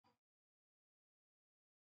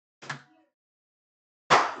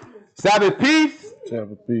Sabbath peace.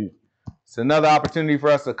 Sabbath peace. It's another opportunity for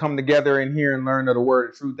us to come together in here and learn of the word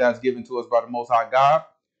of truth that's given to us by the Most High God.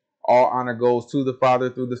 All honor goes to the Father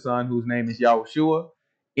through the Son, whose name is Yahushua.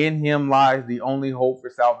 In him lies the only hope for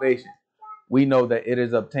salvation. We know that it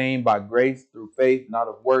is obtained by grace through faith, not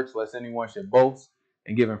of works, lest anyone should boast,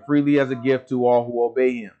 and given freely as a gift to all who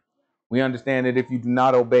obey him. We understand that if you do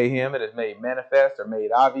not obey him, it is made manifest or made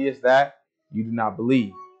obvious that you do not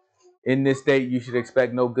believe. In this state, you should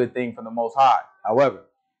expect no good thing from the Most High. However,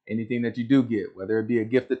 anything that you do get, whether it be a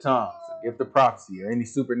gift of tongues, a gift of prophecy, or any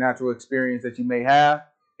supernatural experience that you may have,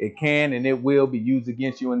 it can and it will be used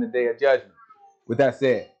against you in the day of judgment. With that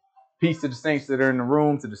said, peace to the saints that are in the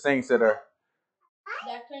room, to the saints that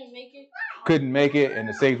couldn't make it, and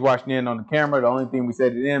the saints watching in on the camera. The only thing we say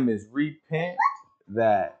to them is repent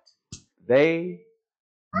that they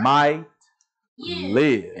might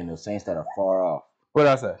live. And the saints that are far off. What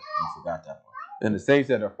did I say? You forgot that one. And the saints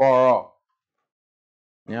that are far off.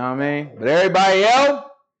 You know what I mean? But everybody else,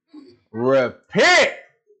 repent.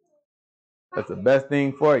 That's the best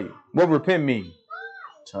thing for you. What repent mean?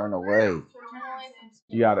 Turn away.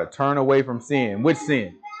 You got to turn away from sin. Which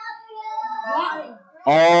sin?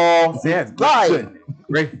 All sin. Right.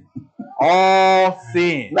 Great. All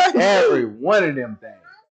sin. Every one of them things.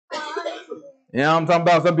 You know what I'm talking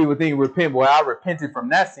about? Some people think repent. Boy, I repented from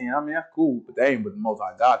that sin. I mean, that's cool, but that ain't what the Most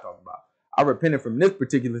High God talking about. I repented from this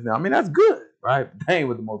particular sin. I mean, that's good, right? But that ain't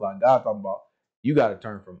what the Most High God talking about. You got to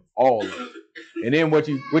turn from all of it. And then what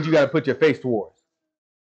you got to put your face towards?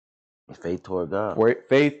 Faith toward God.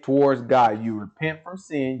 Faith towards God. You repent from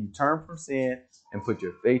sin, you turn from sin, and put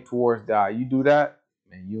your faith towards God. You do that,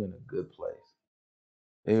 man, you in a good place.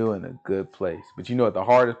 You in a good place. But you know what the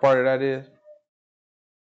hardest part of that is?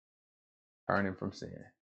 Turning from sin.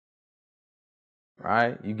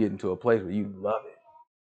 Right? You get into a place where you love it.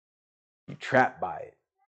 You're trapped by it.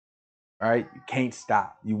 Right? You can't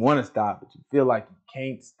stop. You want to stop, but you feel like you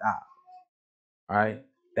can't stop. Right?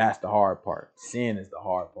 That's the hard part. Sin is the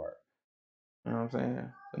hard part. You know what I'm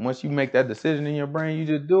saying? And once you make that decision in your brain, you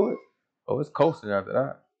just do it. Oh, it's coasting after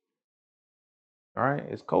that. All right?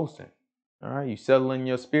 It's coasting. All right? You settle in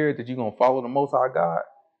your spirit that you're going to follow the Most High God.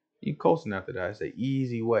 You coasting after that. It's an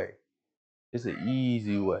easy way. It's an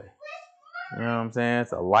easy way. You know what I'm saying?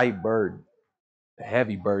 It's a light burden. The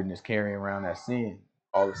heavy burden is carrying around that sin.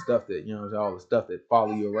 All the stuff that, you know what I'm saying? All the stuff that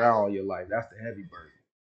follow you around all your life. That's the heavy burden.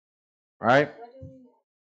 Right?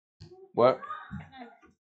 What?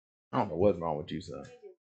 I don't know what's wrong with you, son.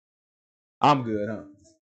 I'm good, huh?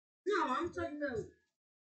 No, I'm talking about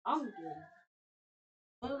I'm good.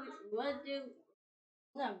 What do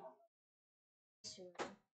no.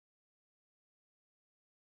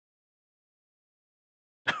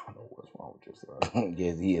 I don't know what's wrong with your son.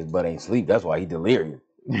 Yes, he is, but ain't sleep. That's why he delirious.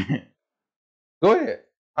 Go ahead.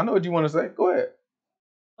 I know what you want to say. Go ahead.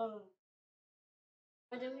 What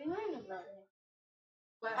did we learn about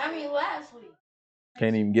it? Last week.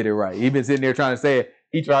 Can't even get it right. He been sitting there trying to say it.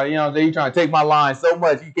 He try, you know what I'm saying? He trying to take my lines so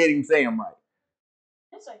much he can't even say them right.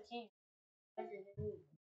 Yes, I can.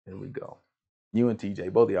 Here we go. You and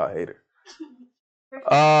TJ, both of y'all hate her.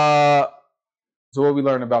 So what we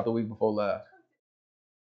learned about the week before last?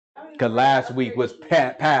 Because last week was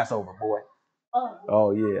Passover, boy.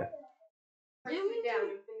 Oh, yeah.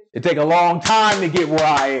 It take a long time to get where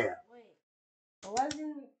I am.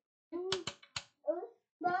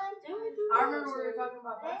 I remember we were talking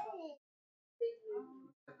about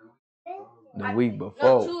the week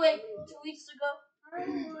before. 2 weeks ago.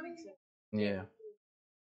 Yeah.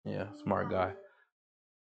 Yeah, smart guy.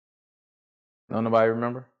 Don't nobody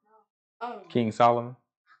remember? King Solomon?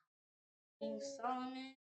 King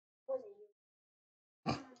Solomon.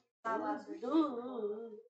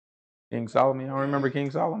 King Solomon? You don't remember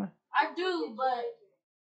King Solomon? I do, but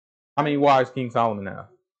how many wives King Solomon have?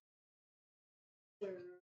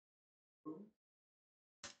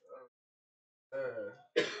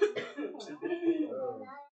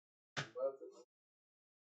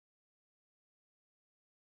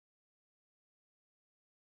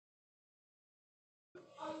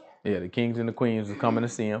 Yeah, the kings and the queens was coming to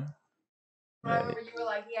see him. I remember you were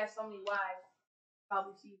like, he has so many wives.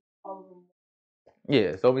 Probably see all of them.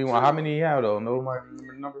 Yeah, so many. How many he have though? Nobody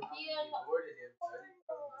remember the number?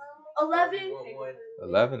 11.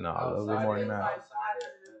 11? No, a little bit more than that.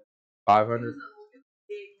 500?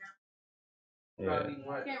 Yeah.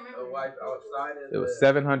 It was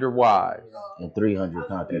 700 wives and 300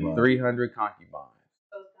 concubines. 300 concubines.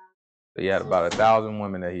 So he had about 1,000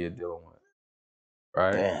 women that he was dealing with.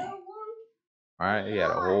 Right? Dang. Right? He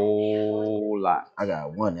had a whole lot. I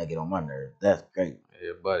got one that get on my nerves. That's great.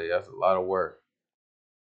 Yeah, buddy, that's a lot of work.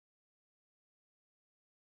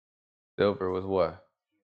 Silver was what?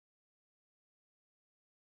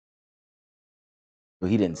 But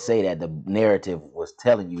he didn't say that. The narrative was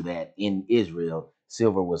telling you that in Israel,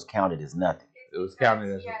 silver was counted as nothing. It was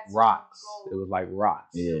counted as rocks. It was like rocks.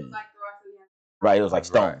 Yeah. Right, it was like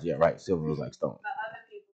stones. Right. Yeah, right. Silver was like stones.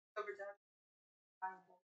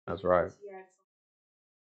 That's right.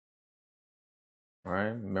 All right.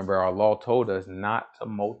 Remember, our law told us not to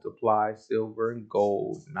multiply silver and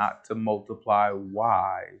gold, not to multiply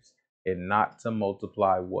wives, and not to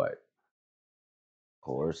multiply what?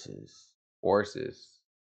 Horses. Horses.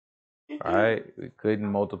 All right. We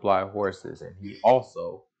couldn't multiply horses. And he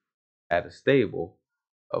also had a stable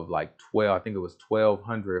of like 12, I think it was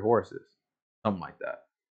 1,200 horses, something like that.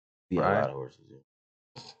 He had Right? a lot of horses. Yeah.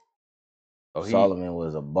 So Solomon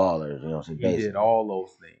was a baller, you know what I'm saying? He did all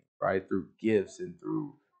those things, right? Through gifts and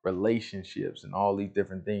through relationships and all these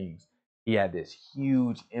different things. He had this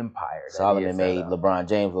huge empire. Solomon made LeBron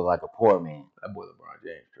James look like a poor man. That boy LeBron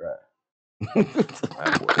James trash.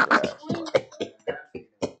 That boy trash.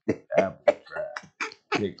 That boy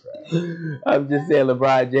trash. Big trash. I'm just saying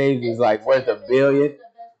LeBron James is like worth $1 billion.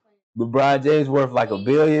 LeBron James worth like $1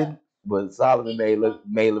 billion, but Solomon made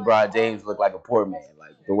LeBron James look like a poor man,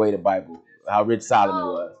 like the way the Bible, how rich Solomon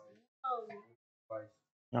was.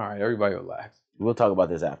 All right, everybody relax. We'll talk about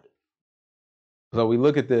this after. So we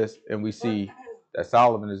look at this and we see that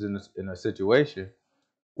Solomon is in a situation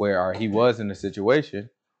where he was in a situation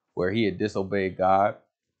where he had disobeyed God,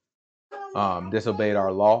 disobeyed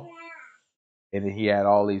our law, and then he had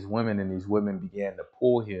all these women, and these women began to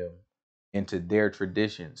pull him into their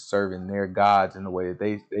traditions, serving their gods in the way that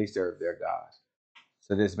they serve their gods.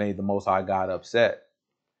 So this made the Most High God upset.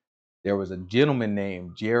 There was a gentleman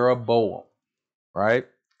named Jeroboam, right?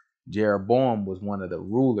 Jeroboam was one of the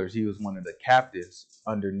rulers. He was one of the captains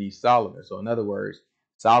underneath Solomon. So in other words,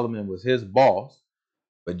 Solomon was his boss,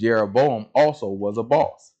 but Jeroboam also was a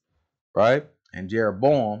boss, right? And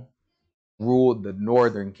Jeroboam ruled the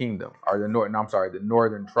northern kingdom, or the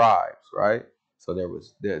northern tribes, right? So there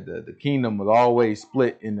was the kingdom was always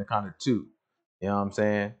split into kind of two. You know what I'm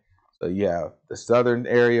saying? So you have the southern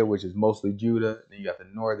area, which is mostly Judah, then you have the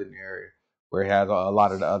northern area where it has a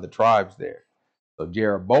lot of the other tribes there. So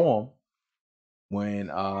Jeroboam,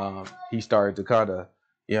 when he started to kind of,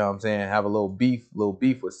 you know what I'm saying, have a little beef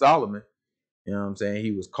with Solomon, you know what I'm saying,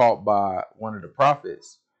 he was caught by one of the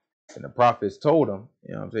prophets, and the prophets told him,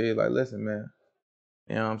 you know what I'm saying, like, listen, man,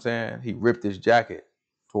 you know what I'm saying, he ripped his jacket,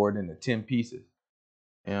 tore it into 10 pieces,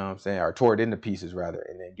 you know what I'm saying, or tore it into pieces rather,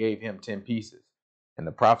 and then gave him 10 pieces. And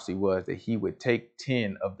the prophecy was that he would take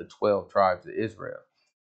 10 of the 12 tribes of Israel,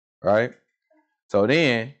 right? So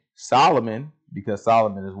then Solomon, because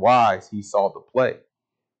Solomon is wise, he saw the play.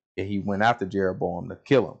 And he went after Jeroboam to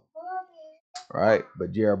kill him, right?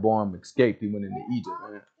 But Jeroboam escaped. He went into Egypt,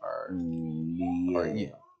 right?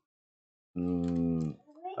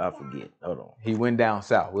 I forget. Hold on. He went down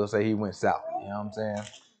south. We'll say he went south. You know what I'm saying?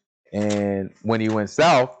 And when he went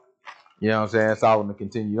south, you know what I'm saying, Solomon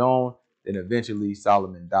continued on. Then eventually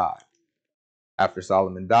Solomon died. After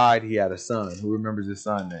Solomon died, he had a son. Who remembers his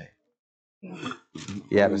son name?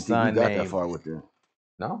 He had a son named. That far with that?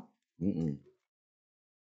 No. Mm-mm.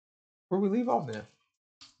 Where we leave off then?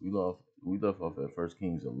 We left off at 1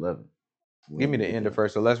 Kings 11. Give me the end of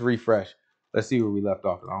first. So let's refresh. Let's see where we left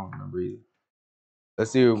off. I don't remember either.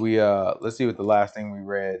 Let's see what the last thing we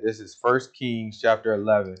read. This is 1 Kings chapter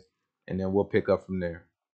 11, and then we'll pick up from there.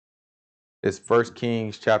 It's 1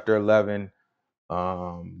 Kings chapter 11.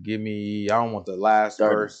 Give me, I don't want the last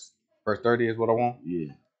 30. verse. Verse 30 is what I want.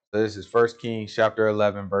 Yeah. So this is 1 Kings chapter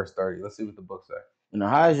 11, verse 30. Let's see what the book says. And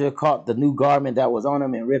Ahijah caught the new garment that was on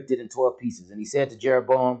him and ripped it in 12 pieces. And he said to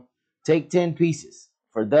Jeroboam, take 10 pieces.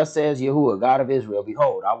 For thus says Yahuwah, God of Israel,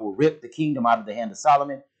 behold, I will rip the kingdom out of the hand of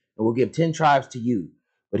Solomon, and will give 10 tribes to you.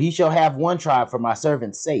 But he shall have one tribe for my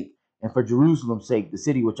servant's sake, and for Jerusalem's sake, the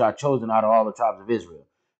city which I have chosen out of all the tribes of Israel.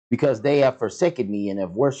 Because they have forsaken me and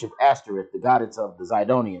have worshipped Ashtoreth, the goddess of the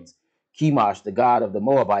Zidonians, Chemosh, the god of the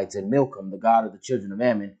Moabites, and Milcom, the god of the children of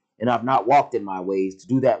Ammon, and have not walked in my ways to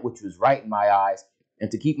do that which was right in my eyes,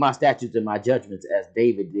 and to keep my statutes and my judgments as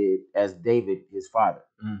David did, as David his father.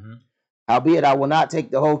 Mm-hmm. Howbeit I will not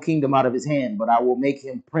take the whole kingdom out of his hand, but I will make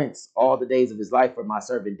him prince all the days of his life for my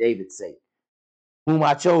servant David's sake, whom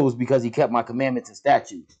I chose because he kept my commandments and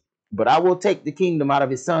statutes. But I will take the kingdom out of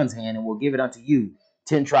his son's hand, and will give it unto you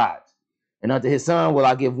 10 tribes. And unto his son will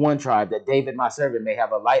I give one tribe, that David my servant may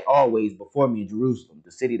have a light always before me in Jerusalem,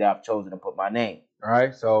 the city that I've chosen to put my name. All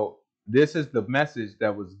right, so this is the message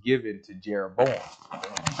that was given to Jeroboam.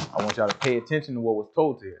 I want y'all to pay attention to what was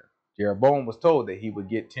told to him. Jeroboam was told that he would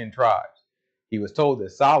get 10 tribes. He was told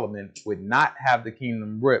that Solomon would not have the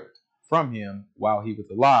kingdom ripped from him while he was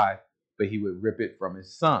alive, but he would rip it from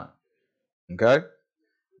his son. Okay?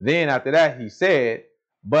 Then after that, he said,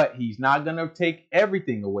 but he's not going to take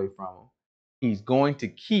everything away from him. He's going to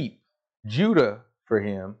keep Judah for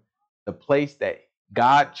him, the place that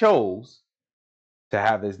God chose to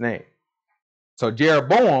have his name. So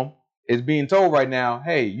Jeroboam is being told right now,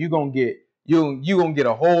 hey, you're gonna get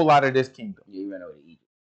a whole lot of this kingdom. Yeah, he ran over to Egypt.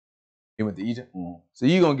 He went to Egypt? Mm-hmm. So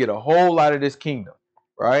you're gonna get a whole lot of this kingdom,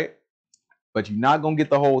 right? But you're not gonna get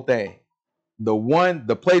the whole thing.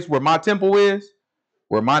 The place where my temple is,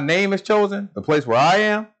 where my name is chosen, the place where I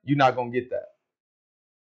am, you're not gonna get that.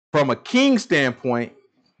 From a king standpoint,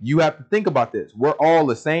 you have to think about this. We're all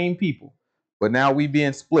the same people, but now we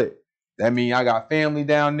being split. That means I got family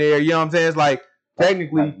down there. You know what I'm saying? It's like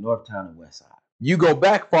technically like North Town and West Side. You go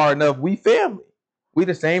back far enough, we family. We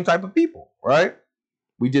the same type of people, right?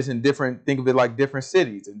 We just in different, think of it like different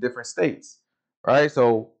cities and different states, right?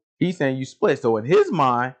 So he's saying you split. So in his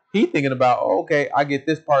mind, he's thinking about, oh, okay, I get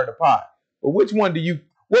this part of the pie. But what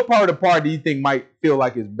part of the pie do you think might feel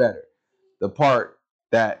like is better? The part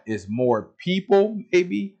that is more people,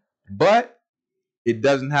 maybe, but it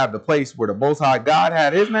doesn't have the place where the Most High God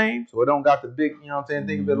had his name. So it don't got the big, you know what I'm saying?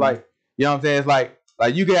 Think of it like, you know what I'm saying? It's like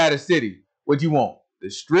you can have a city. What you want? The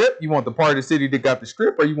strip? You want the part of the city that got the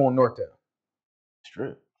strip, or you want Northtown?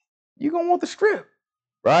 Strip. You gonna want the strip,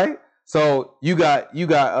 right? So you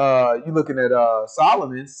looking at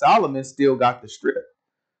Solomon. Solomon still got the strip,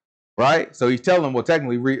 right? So he's telling, well,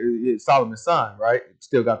 technically Solomon's son, right?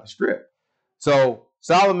 Still got the strip. So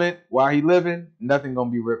Solomon, while he living, nothing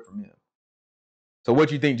gonna be ripped from him. So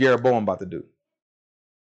what you think Jeroboam about to do?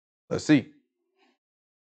 Let's see.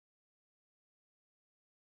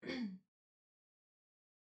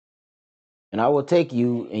 And I will take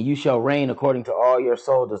you, and you shall reign according to all your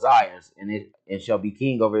soul desires, and it shall be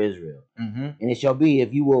king over Israel. Mm-hmm. And it shall be,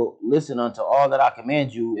 if you will listen unto all that I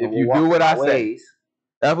command you, if you do what I say.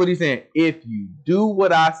 That's what he's saying. If you do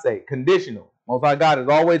what I say, conditional. Most High God is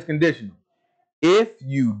always conditional. If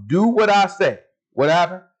you do what I say, what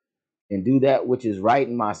happened? And do that which is right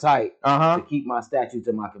in my sight, to keep my statutes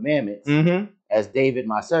and my commandments, as David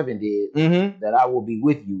my servant did, that I will be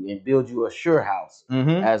with you and build you a sure house,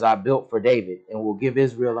 as I built for David, and will give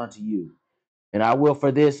Israel unto you. And I will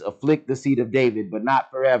for this afflict the seed of David, but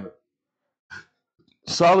not forever.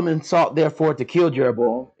 Solomon sought therefore to kill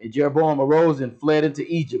Jeroboam, and Jeroboam arose and fled into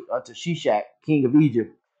Egypt unto Shishak, king of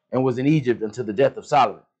Egypt, and was in Egypt until the death of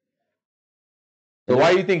Solomon. So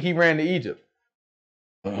why do you think he ran to Egypt?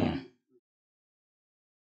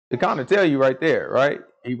 It kind of tell you right there, right?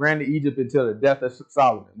 He ran to Egypt until the death of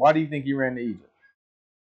Solomon. Why do you think he ran to Egypt?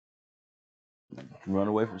 Run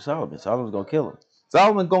away from Solomon. Solomon's going to kill him.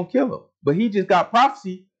 Solomon's going to kill him. But he just got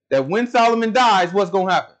prophecy that when Solomon dies, what's going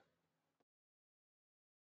to happen?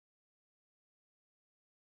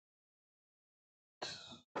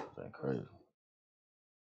 That's crazy.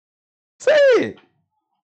 Say it.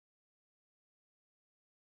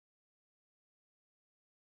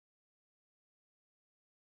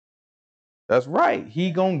 That's right.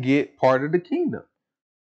 He going to get part of the kingdom.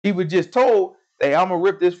 He was just told, hey, I'm going to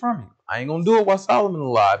rip this from you. I ain't going to do it while Solomon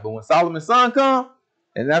alive. But when Solomon's son come,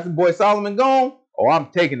 and that's the boy Solomon gone, oh, I'm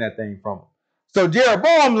taking that thing from him. So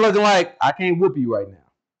Jeroboam looking like, I can't whoop you right now,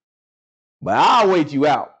 but I'll wait you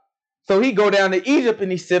out. So he go down to Egypt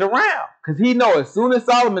and he sit around. Because he know as soon as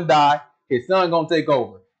Solomon die, his son going to take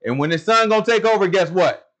over. And when his son going to take over, guess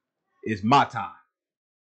what? It's my time.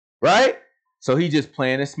 Right? So he just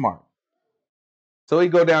playing it smart. So he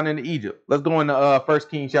go down into Egypt. Let's go into 1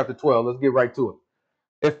 Kings chapter 12. Let's get right to it.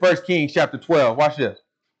 It's 1 Kings chapter 12. Watch this.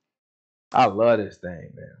 I love this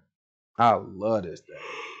thing, man. I love this thing.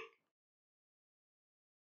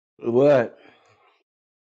 What?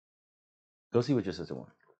 Go see what your sister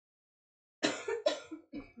wants.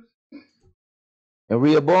 And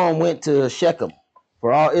Rehoboam went to Shechem,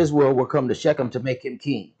 for all Israel were come to Shechem to make him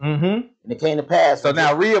king. And it came to pass. So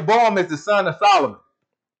now Rehoboam is the son of Solomon.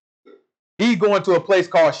 He's going to a place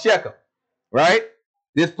called Shechem, right?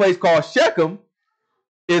 This place called Shechem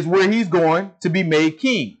is where he's going to be made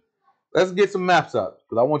king. Let's get some maps up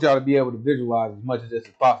because I want y'all to be able to visualize as much of this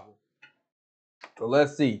as possible. So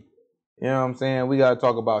let's see. You know what I'm saying? We got to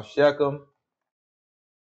talk about Shechem.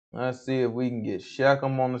 Let's see if we can get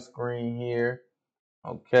Shechem on the screen here.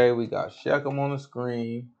 Okay, we got Shechem on the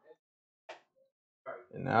screen.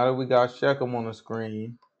 And now that we got Shechem on the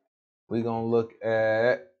screen, we're going to look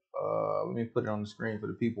at, let me put it on the screen for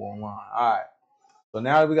the people online. All right. So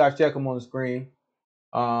now that we got Shechem on the screen,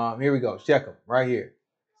 here we go. Shechem, right here.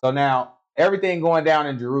 So now, everything going down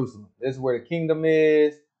in Jerusalem. This is where the kingdom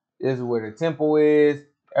is. This is where the temple is.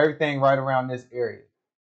 Everything right around this area.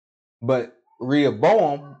 But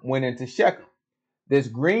Rehoboam went into Shechem. This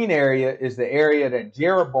green area is the area that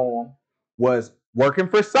Jeroboam was working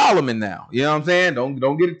for Solomon now. You know what I'm saying?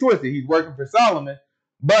 Don't get it twisted. He's working for Solomon,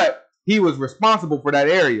 but he was responsible for that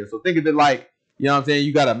area. So think of it like, you know what I'm saying?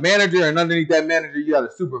 You got a manager, and underneath that manager, you got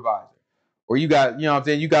a supervisor. Or you got, you know what I'm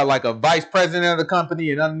saying? You got like a vice president of the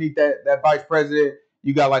company, and underneath that vice president,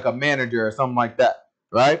 you got like a manager or something like that,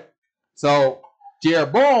 right? So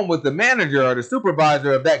Jeroboam was the manager or the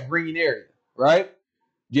supervisor of that green area, right?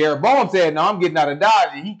 Jeroboam said, no, I'm getting out of Dodge,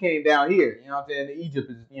 and he came down here. You know what I'm saying? Egypt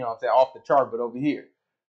is, you know what I'm saying, off the chart, but over here.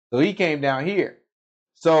 So he came down here.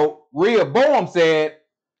 So Rehoboam said,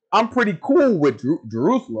 I'm pretty cool with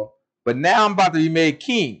Jerusalem, but now I'm about to be made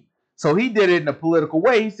king. So he did it in a political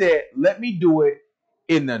way. He said, let me do it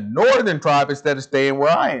in the northern tribe instead of staying where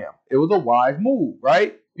I am. It was a wise move,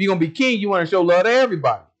 right? If you're going to be king, you want to show love to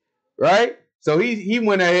everybody, right? So he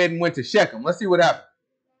went ahead and went to Shechem. Let's see what happened.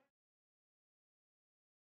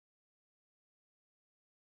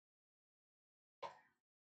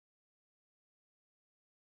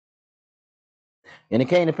 And it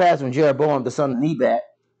came to pass when Jeroboam the son of Nebat,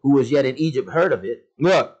 who was yet in Egypt, heard of it.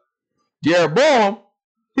 Look, Jeroboam,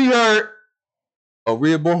 he heard, oh,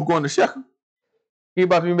 Rehoboam going to Shechem. He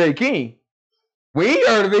about to be made king. When he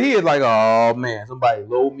heard of it, he was like, oh man, somebody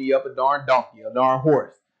load me up a darn donkey, a darn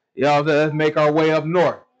horse. You know what I'm saying? Let's make our way up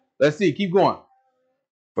north. Let's see, keep going.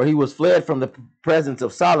 For he was fled from the presence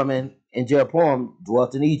of Solomon, and Jeroboam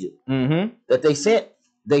dwelt in Egypt. Mm-hmm. That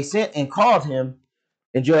they sent and called him,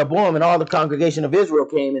 and Jeroboam and all the congregation of Israel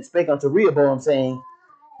came and spake unto Rehoboam, saying,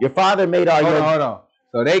 your father made our Hold on.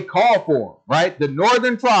 So they called for him, right? The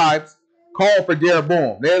northern tribes called for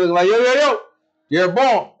Jeroboam. They look like, yo,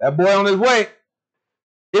 Jeroboam, that boy on his way.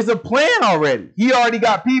 It's a plan already. He already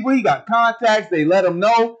got people. He got contacts. They let him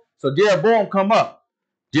know. So Jeroboam come up.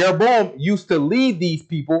 Jeroboam used to lead these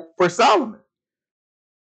people for Solomon,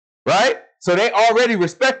 right? So they already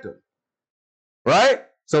respect him, right?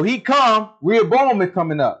 So he come. Rehoboam is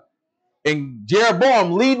coming up, and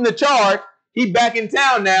Jeroboam leading the charge. He back in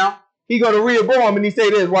town now. He go to Rehoboam and he say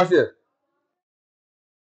this. Watch this.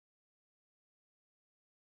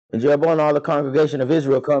 And Jeroboam and all the congregation of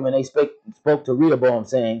Israel come, and they spoke to Rehoboam,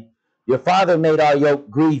 saying, your father made our yoke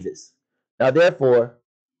grievous. Now therefore,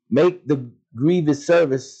 make thou the grievous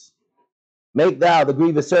service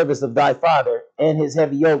of thy father, and his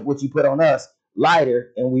heavy yoke which he put on us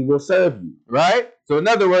lighter, and we will serve you. Right? So in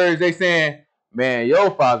other words, they saying, man,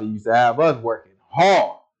 your father used to have us working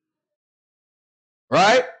hard.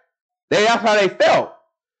 Right? That's how they felt.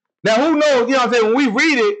 Now who knows, you know what I'm saying? When we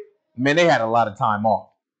read it, man, they had a lot of time off.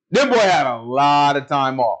 Them boy had a lot of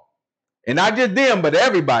time off. And not just them, but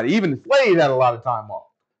everybody. Even the slaves had a lot of time off.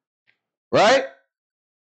 Right?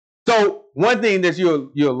 So one thing that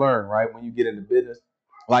you'll learn, right, when you get into business,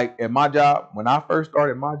 like at my job, when I first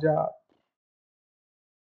started my job,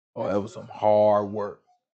 oh, it was some hard work.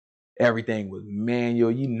 Everything was manual.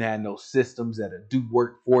 You didn't have no systems that'll do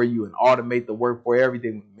work for you and automate the work for you.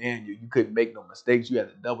 Everything was manual. You couldn't make no mistakes. You had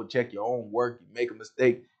to double check your own work. You make a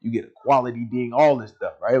mistake, you get a quality ding, all this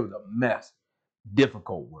stuff, right? It was a mess.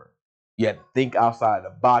 Difficult work. You had to think outside the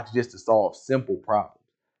box just to solve simple problems.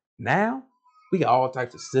 Now, we got all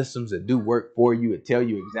types of systems that do work for you and tell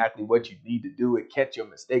you exactly what you need to do and catch your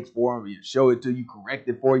mistakes for them. You show it to you, correct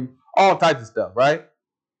it for you, all types of stuff, right?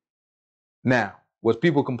 Now, was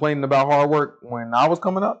people complaining about hard work when I was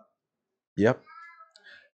coming up? Yep.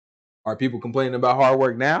 Are people complaining about hard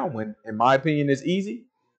work now when, in my opinion, it's easy?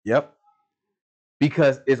 Yep.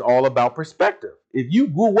 Because it's all about perspective. If you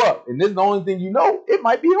grew up and this is the only thing you know, it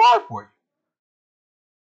might be hard for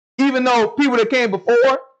you. Even though people that came before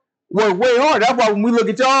were way hard. That's why when we look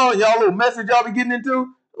at y'all little message y'all be getting into,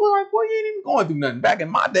 we're like, boy, you ain't even going through nothing. Back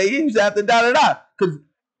in my day, you used to have to da-da-da.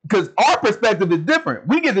 Because our perspective is different.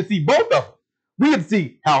 We get to see both of them. We get to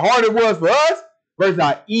see how hard it was for us versus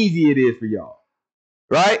how easy it is for y'all.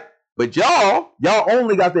 Right? But y'all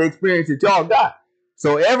only got the experience that y'all got.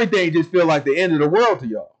 So everything just feels like the end of the world to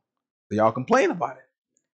y'all. So y'all complain about it.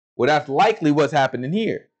 Well, that's likely what's happening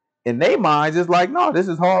here. In their minds, it's like, no, this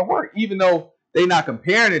is hard work. Even though they're not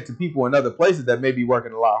comparing it to people in other places that may be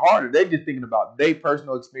working a lot harder. They're just thinking about their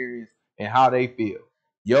personal experience and how they feel.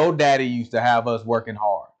 Your daddy used to have us working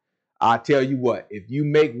hard. I tell you what, if you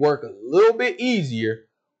make work a little bit easier,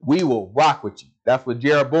 we will rock with you. That's what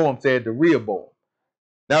Jeroboam said to Rehoboam.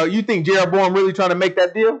 Now, you think Jeroboam really trying to make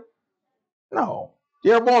that deal? No.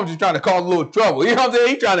 Jeroboam's just trying to cause a little trouble. You know what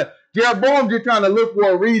I'm saying? Jeroboam's just trying to look for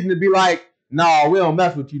a reason to be like, no, we don't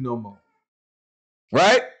mess with you no more.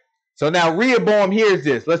 Right? So now Rehoboam hears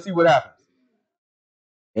this. Let's see what happens.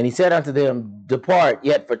 And he said unto them, depart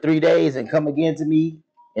yet for 3 days, and come again to me,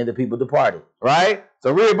 And the people departed. Right?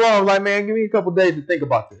 So Rehoboam was like, man, give me a couple days to think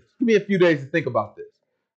about this. Give me a few days to think about this.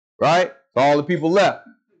 Right? So all the people left.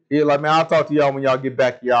 He was like, man, I'll talk to y'all when y'all get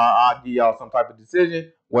back here. I'll give y'all some type of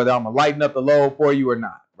decision, whether I'm going to lighten up the load for you or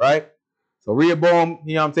not. Right? So Rehoboam,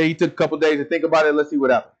 you know what I'm saying, he took a couple days to think about it. Let's see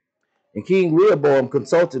what happened. And King Rehoboam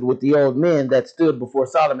consulted with the old men that stood before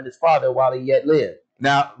Solomon his father while he yet lived.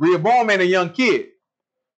 Now, Rehoboam ain't a young kid.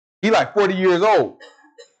 He like 40 years old.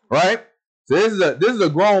 Right? So this is a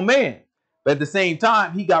grown man. But at the same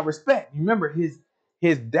time, he got respect. You remember,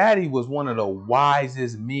 his daddy was one of the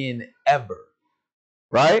wisest men ever.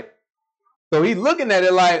 Right? So he's looking at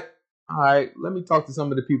it like, all right, let me talk to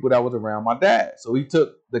some of the people that was around my dad. So he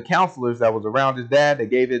took the counselors that was around his dad, that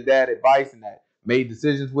gave his dad advice and that made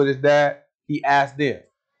decisions with his dad. He asked them,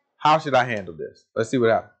 how should I handle this? Let's see what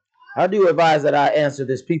happens. How do you advise that I answer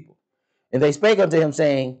this people? And they spake unto him,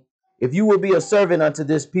 saying, if you will be a servant unto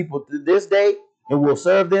this people this day, and will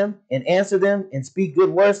serve them, and answer them, and speak good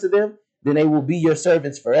words to them, then they will be your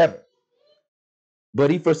servants forever. But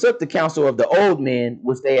he forsook the counsel of the old men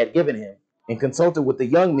which they had given him, and consulted with the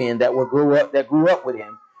young men that grew up with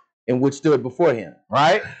him, and which stood before him.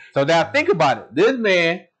 Right? So now think about it. This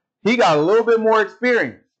man, he got a little bit more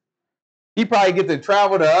experience. He probably get to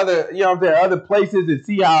travel to other, you know what I'm saying, other places and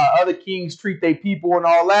see how other kings treat their people and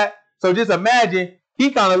all that. So just imagine,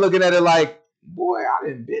 he kind of looking at it like, boy, I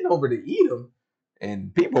done been over to Edom,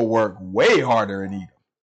 and people work way harder in Edom.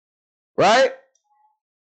 Right?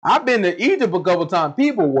 I've been to Egypt a couple times.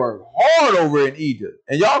 People work hard over in Egypt.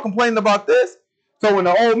 And y'all complaining about this? So when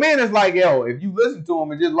the old man is like, yo, if you listen to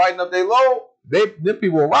them and just lighten up their load, them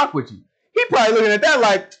people will rock with you. He probably looking at that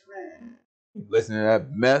like, man, listen to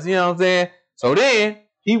that mess, you know what I'm saying? So then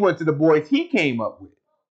he went to the boys he came up with.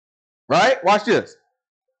 Right? Watch this.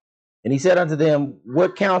 And he said unto them,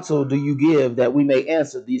 what counsel do you give that we may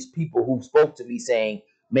answer these people who spoke to me, saying,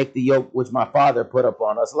 make the yoke which my father put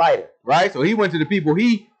upon us lighter? Right? So he went to the people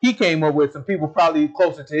he came up with, some people probably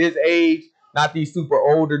closer to his age, not these super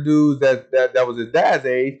older dudes that was his dad's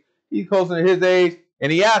age. He's closer to his age,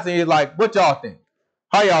 and he asked him, he's like, what y'all think?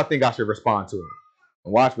 How y'all think I should respond to him?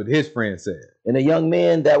 And watch what his friend said. And the young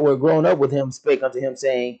men that were grown up with him spake unto him,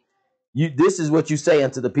 saying, this is what you say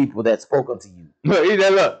unto the people that spoke unto you. Look, he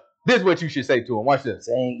said, look, this is what you should say to him. Watch this.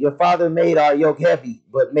 Saying, your father made our yoke heavy,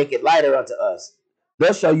 but make it lighter unto us.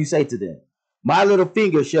 Thus shall you say to them, my little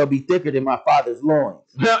finger shall be thicker than my father's loins.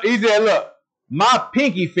 He said, look, my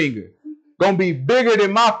pinky finger gonna be bigger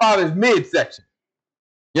than my father's midsection.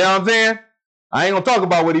 You know what I'm saying? I ain't gonna talk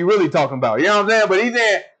about what he really talking about. You know what I'm saying? But he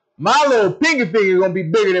said, my little pinky finger gonna be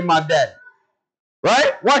bigger than my daddy.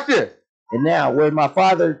 Right? Watch this. And now, where my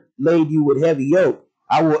father laid you with heavy yoke,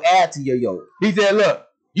 I will add to your yoke. He said, look,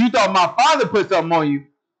 you thought my father put something on you.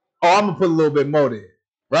 Oh, I'm gonna put a little bit more there.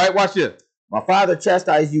 Right? Watch this. My father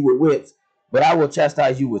chastised you with whips, but I will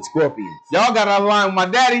chastise you with scorpions. Y'all got out of line with my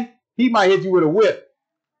daddy. He might hit you with a whip.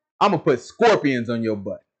 I'm gonna put scorpions on your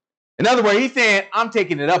butt. In other words, he's saying, I'm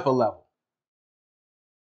taking it up a level.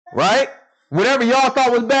 Right? Whatever y'all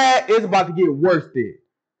thought was bad, it's about to get worse there.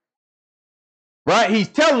 Right? He's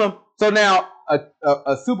telling them. So now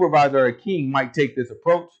a supervisor or a king might take this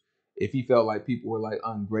approach if he felt like people were like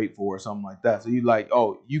ungrateful or something like that. So you like,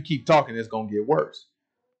 oh, you keep talking, it's gonna get worse.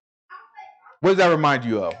 What does that remind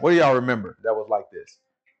you of? What do y'all remember that was like this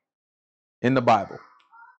in the Bible?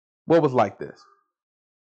 What was like this?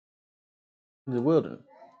 The wilderness.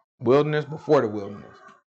 Wilderness before the wilderness.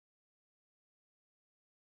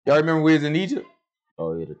 Y'all remember we was in Egypt?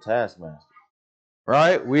 Oh, you're the taskmaster.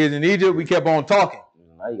 Right? We was in Egypt, we kept on talking.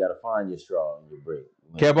 Now you got to find your straw and your brick.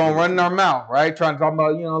 Kept on running our mouth, right? Trying to talk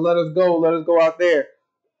about, let us go out there.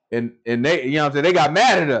 And they, you know what I'm saying, they got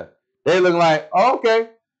mad at us. They look like, oh, okay.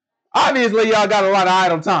 Obviously, y'all got a lot of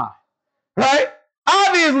idle time. Right?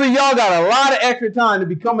 Obviously, y'all got a lot of extra time to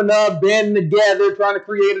be coming up, banding together, trying to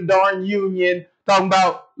create a darn union, talking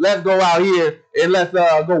about, let's go out here and let's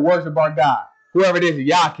go worship our God. Whoever it is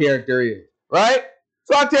y'all character is. Right?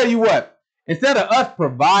 So I'll tell you what. Instead of us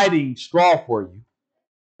providing straw for you,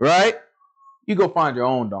 right? You go find your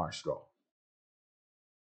own darn straw.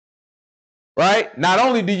 Right? Not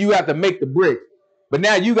only do you have to make the bricks, but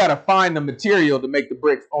now you got to find the material to make the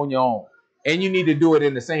bricks on your own. And you need to do it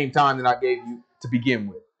in the same time that I gave you to begin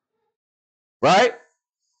with. Right?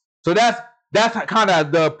 So that's kind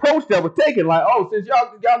of the approach that we're taking. Like, oh, since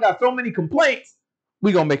y'all got so many complaints,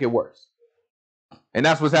 we're going to make it worse. And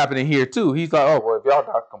that's what's happening here too. He's like, oh, well, if y'all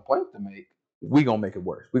got complaints to make, we're going to make it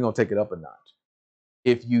worse. We're going to take it up a notch.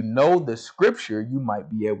 If you know the scripture, you might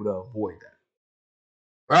be able to avoid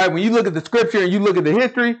that. All right? When you look at the scripture and you look at the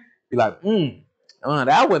history, you're like,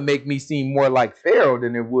 That would make me seem more like Pharaoh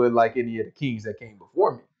than it would like any of the kings that came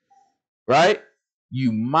before me, right?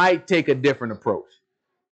 You might take a different approach.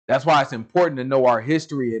 That's why it's important to know our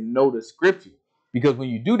history and know the scripture. Because when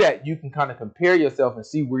you do that, you can kind of compare yourself and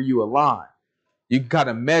see where you align. You can kind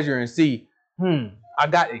of measure and see, I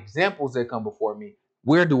got examples that come before me.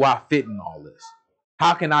 Where do I fit in all this?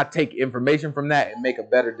 How can I take information from that and make a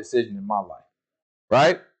better decision in my life?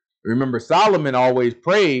 Right? Remember, Solomon always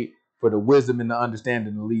prayed for the wisdom and the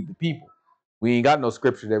understanding to lead the people. We ain't got no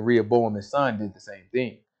scripture that Rehoboam, his son, did the same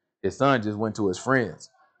thing. His son just went to his friends.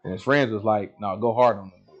 And his friends was like, no, go hard on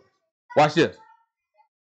them boys. Watch this.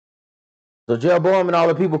 So Jeroboam and all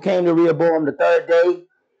the people came to Rehoboam the third day,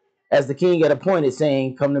 as the king had appointed,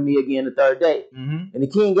 saying, come to me again the third day. And the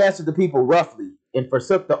king answered the people roughly, and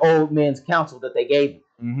forsook the old men's counsel that they gave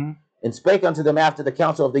him, and spake unto them after the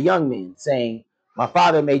counsel of the young men, saying, my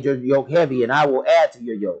father made your yoke heavy, and I will add to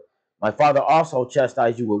your yoke. My father also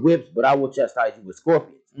chastised you with whips, but I will chastise you with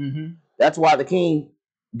scorpions. That's why the king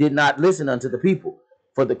did not listen unto the people,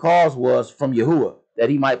 for the cause was from Yahuwah, that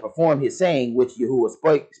he might perform his saying, which Yahuwah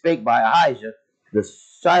spake by Ahijah the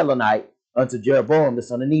Shilonite unto Jeroboam the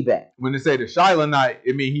son of Nebat. When they say the Shilonite,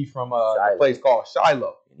 it means he's from a place called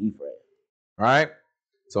Shiloh. In Ephraim. All right?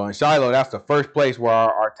 So in Shiloh, that's the first place where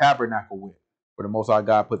our tabernacle went, where the Most High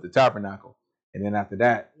God put the tabernacle. And then after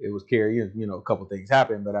that, it was carried, a couple things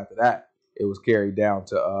happened, but after that, it was carried down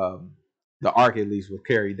to, the ark at least was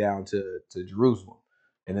carried down to Jerusalem.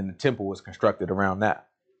 And then the temple was constructed around that.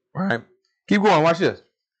 All right? Keep going, watch this.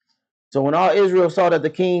 So when all Israel saw that the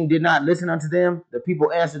king did not listen unto them, the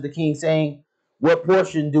people answered the king, saying, what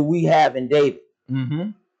portion do we have in David?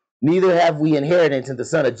 Neither have we inheritance in the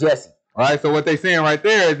son of Jesse. All right, so what they saying right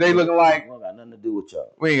there is they looking like, we ain't got nothing to do with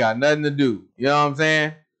y'all. We ain't got nothing to do. You know what I'm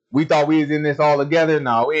saying? We thought we was in this all together.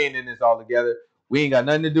 No, we ain't in this all together. We ain't got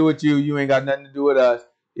nothing to do with you. You ain't got nothing to do with us.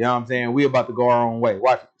 You know what I'm saying? We about to go our own way.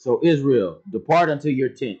 Watch it. So Israel, depart unto your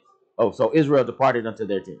tents. Oh, so Israel departed unto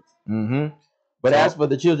their tents. But as for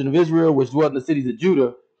the children of Israel, which dwelt in the cities of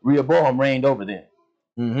Judah, Rehoboam reigned over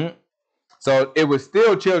them. So it was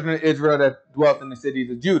still children of Israel that dwelt in the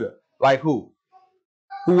cities of Judah. Like who?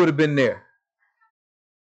 Who would have been there?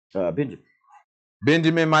 Benjamin.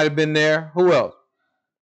 Benjamin might have been there. Who else?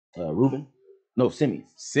 Reuben. No, Simeon.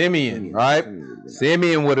 Simeon, right?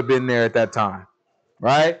 Simeon would have been there at that time,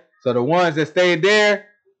 right? So the ones that stayed there,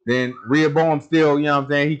 then Rehoboam still, you know what I'm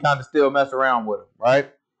saying? He kind of still mess around with them,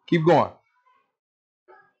 right? Keep going.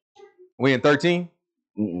 We in 13?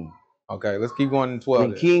 Okay, let's keep going in 12.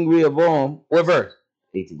 Then King Rehoboam. What verse?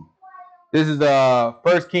 18. This is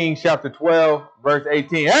 1 Kings chapter 12, verse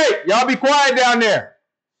 18. Hey, y'all be quiet down there.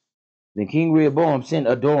 Then King Rehoboam sent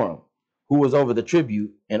Adoram, who was over the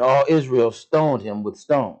tribute, and all Israel stoned him with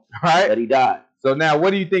stones, right? That he died. So now,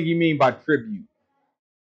 what do you think you mean by tribute?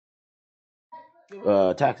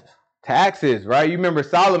 Taxes. Taxes, right? You remember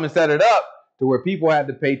Solomon set it up to where people had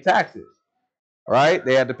to pay taxes, right?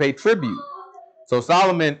 They had to pay tribute. So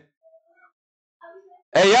Solomon,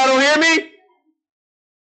 hey, y'all don't hear me?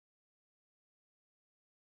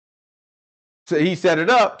 So he set it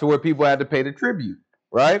up to where people had to pay the tribute,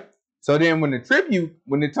 right? So then when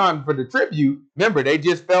the time for the tribute, remember, they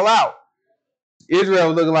just fell out. Israel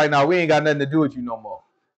was looking like, no, we ain't got nothing to do with you no more.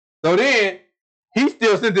 So then he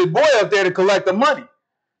still sent his boy up there to collect the money.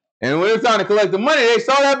 And when it was time to collect the money, they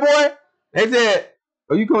saw that boy. They said,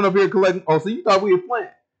 oh, you coming up here collecting? Oh, so you thought we were playing.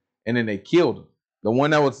 And then they killed him. The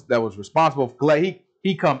one that was responsible for collect,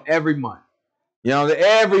 he come every month. You know,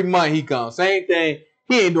 every month he comes. Same thing.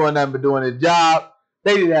 He ain't doing nothing but doing his job.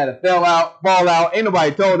 They just had to fall out. Ain't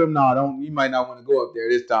nobody told him, no, you might not want to go up there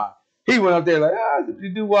this time. He went up there like, you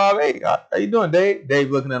do wild. Hey, how you doing, Dave?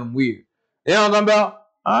 Dave looking at him weird. You know what I'm talking about?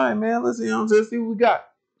 All right, man, let's see, see what we got.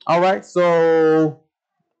 All right, so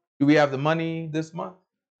do we have the money this month?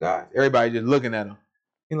 Guys, everybody just looking at him.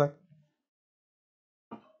 He like,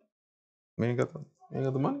 man, you got the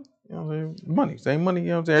money? You know what I'm saying? Money, same money, you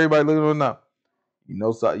know what I'm saying? Everybody looking at him now. You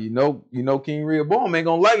know, King Rehoboam ain't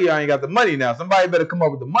gonna like you. I ain't got the money now. Somebody better come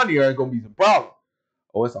up with the money, or it's gonna be some problem.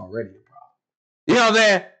 Oh, it's already a problem. You know what I'm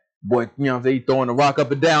saying? Boy, you know what I'm saying? He throwing the rock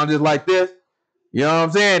up and down just like this. You know what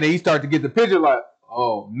I'm saying? And he start to get the picture like,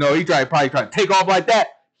 oh no, he probably try to take off like that.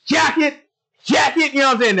 Jacket. You know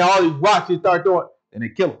what I'm saying? Then all these rocks just start throwing, and they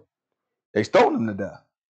kill him. They stole him to death.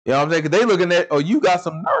 You know what I'm saying? Because they looking at, oh, you got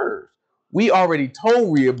some nerves. We already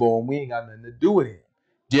told Rehoboam we ain't got nothing to do with him.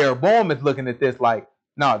 Jeroboam is looking at this like,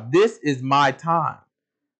 no, this is my time.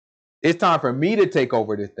 It's time for me to take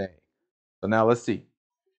over this thing. So now let's see.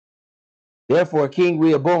 Therefore, King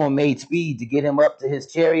Rehoboam made speed to get him up to his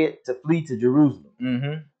chariot to flee to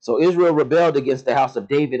Jerusalem. So Israel rebelled against the house of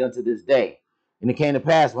David unto this day. And it came to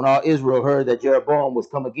pass, when all Israel heard that Jeroboam was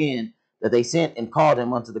come again, that they sent and called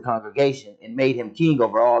him unto the congregation, and made him king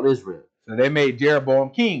over all Israel. So they made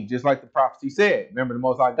Jeroboam king, just like the prophecy said. Remember, the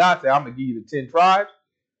Most High God said, I'm going to give you the 10 tribes.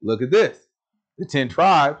 Look at this. The 10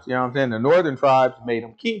 tribes, you know what I'm saying? The northern tribes made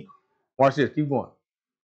him king. Watch this. Keep going.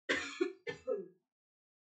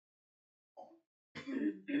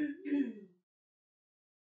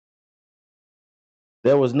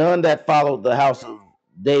 There was none that followed the house of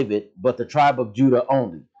David, but the tribe of Judah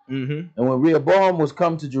only. Mm-hmm. And when Rehoboam was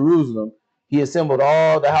come to Jerusalem, he assembled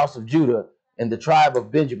all the house of Judah and the tribe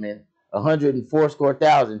of Benjamin,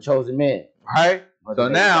 180,000 chosen men. Right? So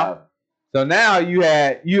now you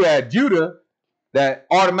had Judah that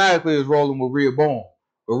automatically is rolling with Rehoboam.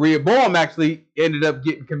 But Rehoboam actually ended up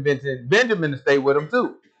convincing Benjamin to stay with him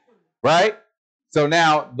too. Right? So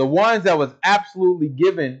now the ones that was absolutely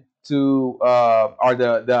given to or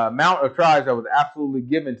the amount of tribes that was absolutely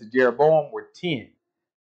given to Jeroboam were 10.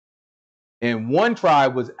 And one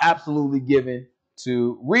tribe was absolutely given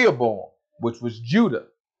to Rehoboam, which was Judah,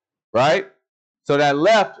 right? So that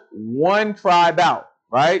left one tribe out,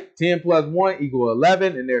 right? 10 plus 1 equal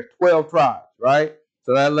 11, and there's 12 tribes, right?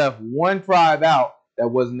 So that left one tribe out that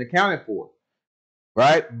wasn't accounted for,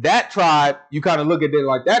 right? That tribe, you kind of look at it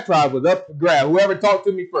like that tribe was up for grab. Whoever talked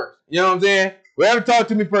to me first, you know what I'm saying? Whoever talked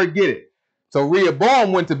to me first, get it. So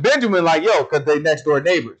Rehoboam went to Benjamin like, yo, because they next door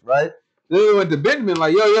neighbors, right? They went to Benjamin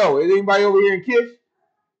like, yo, is anybody over here in Kish?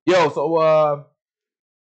 Yo, so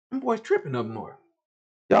them boys tripping up north.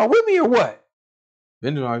 Y'all with me or what?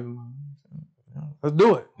 Benjamin like, let's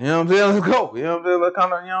do it. You know what I'm saying? Let's go. You know what I'm saying? Let's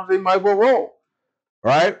kind of, you know what I'm saying? Might as well roll.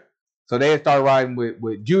 Right? So they started riding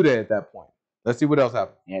with Judah at that point. Let's see what else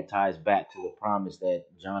happened. And it ties back to the promise that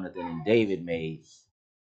Jonathan and David made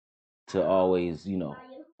to always,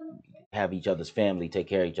 have each other's family take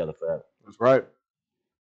care of each other forever. That's right.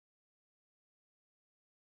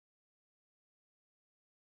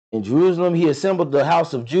 In Jerusalem, he assembled the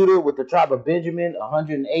house of Judah with the tribe of Benjamin,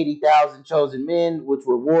 180,000 chosen men, which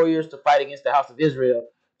were warriors to fight against the house of Israel,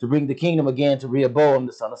 to bring the kingdom again to Rehoboam,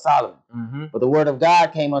 the son of Solomon. Mm-hmm. But the word of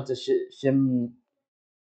God came unto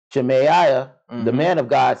Shemaiah, the man of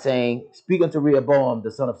God, saying, speak unto Rehoboam,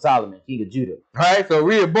 the son of Solomon, king of Judah. Right? So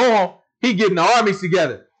Rehoboam, he getting the armies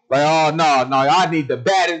together. Like, oh, no, I need the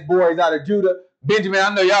baddest boys out of Judah. Benjamin,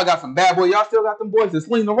 I know y'all got some bad boys. Y'all still got them boys that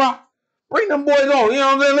sling the rock. Bring them boys on. You know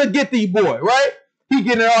what I'm saying? Let's get these boys, right? He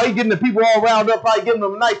getting the people all round up, probably giving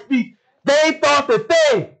them a nice speech. They thought that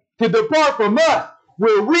they could depart from us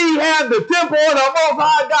where we have the temple of the Most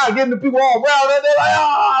High God, getting the people all round up. They're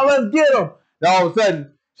like, let's get them. Then all of a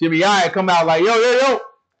sudden, Shemaiah come out like, yo.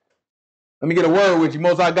 Let me get a word with you.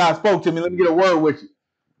 Most High God spoke to me. Let me get a word with you.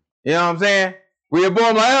 You know what I'm saying?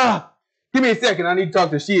 Rehoboam like, give me a second. I need to talk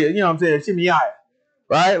to Shia. You know what I'm saying? Shemaiah.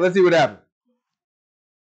 Right? Let's see what happens.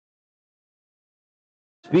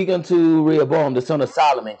 Speak unto Rehoboam, the son of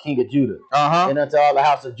Solomon, king of Judah, and unto all the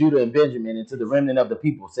house of Judah and Benjamin, and to the remnant of the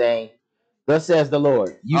people, saying, thus says the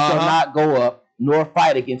Lord, you shall not go up, nor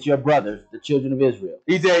fight against your brothers, the children of Israel.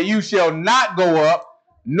 He said, you shall not go up,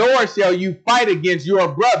 nor shall you fight against your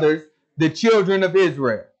brothers, the children of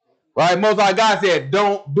Israel. Right? Most High God said,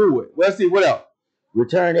 don't do it. Let's see, what else?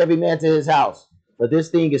 Return every man to his house, for this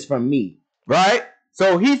thing is from me. Right?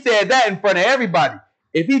 So he said that in front of everybody.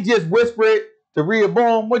 If he just whispered to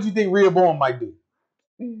Rehoboam, what do you think Rehoboam might do?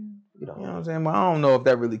 You know what I'm saying? Well, I don't know if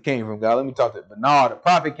that really came from God. Let me talk to it. But no, the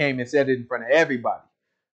prophet came and said it in front of everybody.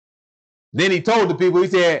 Then he told the people, he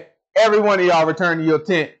said, every one of y'all return to your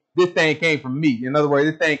tent. This thing came from me. In other words,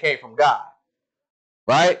 this thing came from God.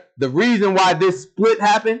 Right? The reason why this split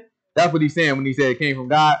happened, that's what he's saying when he said it came from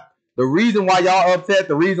God. The reason why y'all upset,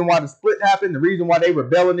 the reason why the split happened, the reason why they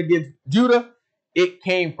rebelling against Judah, it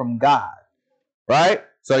came from God. Right?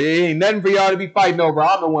 So it ain't nothing for y'all to be fighting over.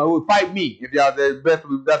 I'm the one who would fight me. If y'all, that's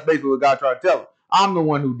basically what God tried to tell them. I'm the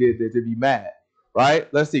one who did this if you mad. Right?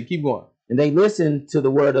 Let's see. Keep going. And they listened to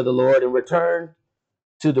the word of the Lord and returned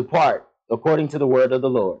to depart according to the word of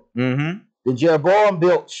the Lord. Mm-hmm. Then Jeroboam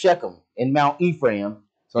built Shechem in Mount Ephraim.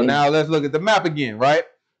 So now let's look at the map again, right?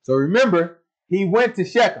 So remember, he went to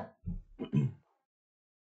Shechem.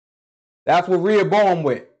 That's where Rehoboam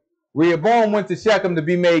went. Rehoboam went to Shechem to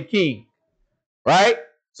be made king. Right?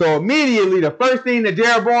 So immediately the first thing that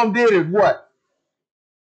Jeroboam did is what?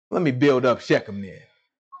 Let me build up Shechem then.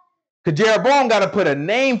 Because Jeroboam got to put a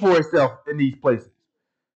name for himself in these places.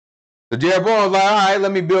 So Jeroboam was like, all right,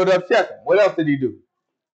 let me build up Shechem. What else did he do?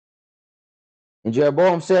 And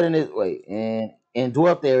Jeroboam sat in his way and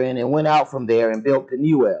dwelt therein and went out from there and built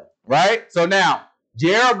Penuel. Right? So now,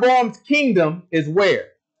 Jeroboam's kingdom is where?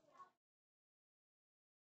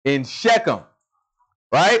 In Shechem.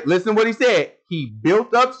 Right? Listen to what he said. he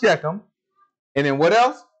built up Shechem, and then what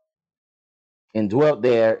else? And dwelt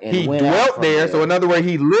there, and He went out dwelt from there. So in other words,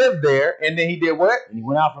 he lived there, and then he did what? And he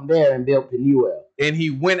went out from there and built Peniel. And he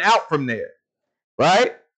went out from there,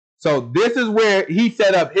 right? So this is where he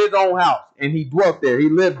set up his own house, and he dwelt there. He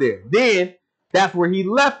lived there. Then that's where he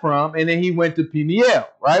left from, and then he went to Peniel,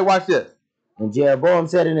 right? Watch this. And Jeroboam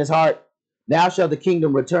said in his heart, now shall the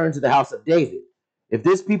kingdom return to the house of David. If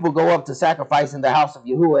this people go up to sacrifice in the house of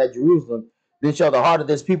Yahuwah at Jerusalem, then shall the heart of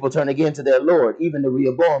this people turn again to their Lord, even to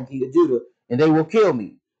Rehoboam, king of Judah, and they will kill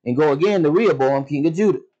me, and go again to Rehoboam, king of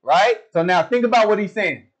Judah. Right? So now think about what he's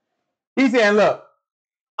saying. He's saying, look,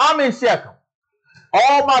 I'm in Shechem.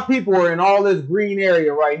 All my people are in all this green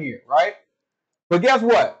area right here, right? But guess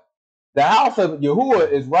what? The house of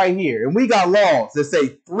Yahuwah is right here. And we got laws that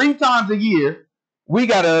say 3 times a year, we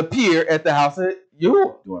got to appear at the house of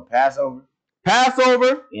Yahuwah. Doing Passover,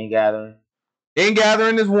 Passover, ingathering,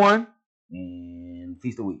 ingathering is one, and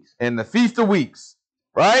Feast of Weeks. and the Feast of Weeks,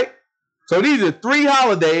 right? So these are 3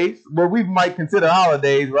 holidays, what we might consider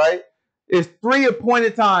holidays, right? It's 3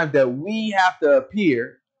 appointed times that we have to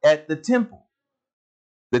appear at the temple.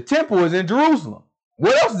 The temple is in Jerusalem.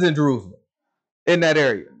 What else is in Jerusalem? In that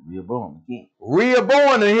area? Rehoboam, king.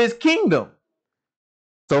 Rehoboam and his kingdom.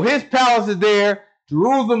 So his palace is there.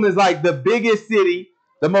 Jerusalem is like the biggest city,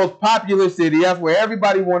 the most popular city. That's where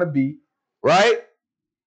everybody want to be, right?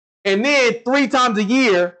 And then 3 times a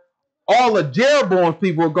year, all of Jeroboam's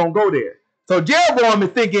people are going to go there. So Jeroboam is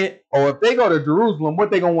thinking, oh, if they go to Jerusalem, what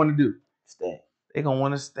they going to want to do? Stay. They're going to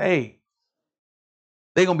want to stay.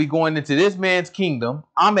 They're going to be going into this man's kingdom.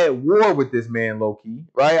 I'm at war with this man, low-key,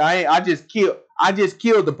 right? I just killed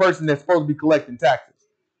the person that's supposed to be collecting taxes,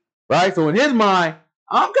 right? So in his mind,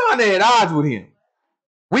 I'm kind of at odds with him.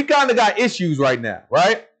 We kind of got issues right now,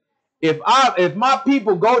 right? If my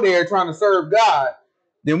people go there trying to serve God,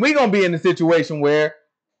 then we're going to be in a situation where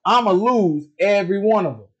I'm going to lose every one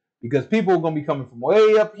of them because people are going to be coming from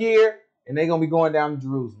way up here and they're going to be going down to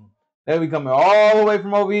Jerusalem. They'll be coming all the way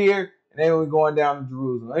from over here and they're going to be going down to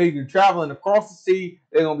Jerusalem. They're traveling across the sea.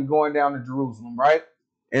 They're going to be going down to Jerusalem, right?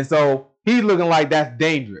 And so he's looking like that's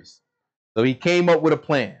dangerous. So he came up with a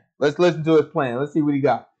plan. Let's listen to his plan. Let's see what he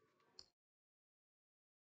got.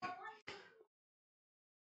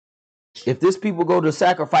 If this people go to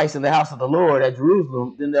sacrifice in the house of the Lord at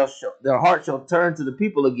Jerusalem, then their heart shall turn to the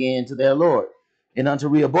people again, to their Lord, and unto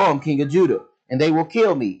Rehoboam, king of Judah. And they will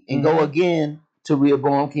kill me, and go again to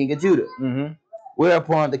Rehoboam, king of Judah.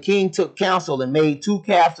 Whereupon the king took counsel and made 2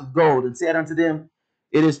 calves of gold, and said unto them,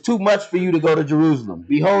 it is too much for you to go to Jerusalem.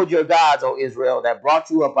 Behold your gods, O Israel, that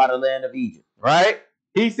brought you up out of the land of Egypt. Right?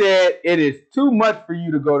 He said, it is too much for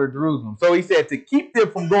you to go to Jerusalem. So he said to keep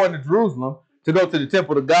them from going to Jerusalem, to go to the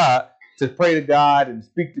temple of God, to pray to God and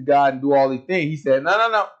speak to God and do all these things. He said,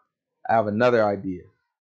 no. I have another idea.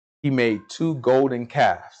 He made 2 golden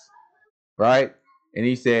calves, right? And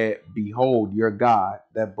he said, behold your God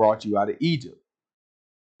that brought you out of Egypt.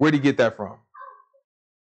 Where'd he get that from?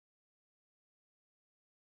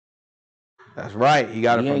 That's right. He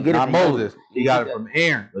got it from Moses. He got it from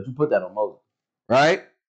Aaron. But you put that on Moses. Right?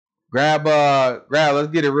 Grab, let's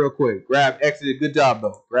get it real quick. Grab Exodus. Good job,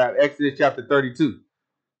 though. Grab Exodus chapter 32.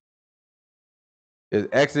 It's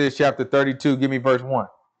Exodus chapter 32. Give me verse 1.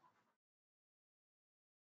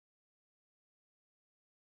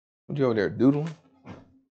 What you over there doodling?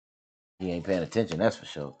 He ain't paying attention, that's for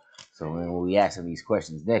sure. So when we ask him these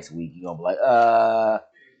questions next week, you're going to be like,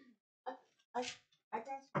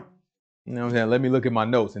 You know what I'm saying? Let me look at my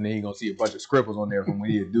notes, and then you're going to see a bunch of scribbles on there from when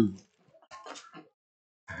he was doodling.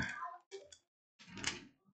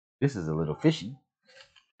 this is a little fishy.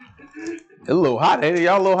 It's a little hot, ain't it?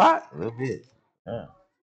 Y'all a little hot? A little bit. Yeah.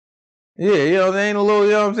 Yeah, you know, there ain't a little,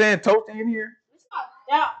 you know what I'm saying, toasty in here. It's not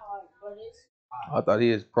that hard, but it's I thought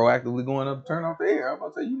he was proactively going up to turn off the air. I'm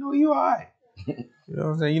about to say, you know, you all right. You know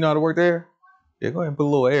what I'm saying? You know how to work the air? Yeah, go ahead and put a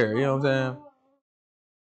little air. You know what I'm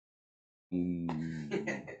saying?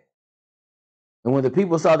 And when the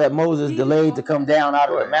people saw that Moses delayed to come down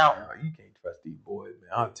out of the mountain. You can't trust these boys, man.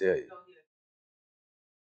 I'll tell you.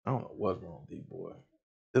 I don't know what's wrong with these boys.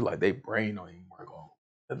 It's like they brain don't even work on.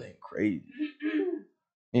 That ain't crazy.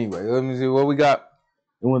 Anyway, let me see what we got.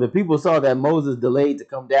 And when the people saw that Moses delayed to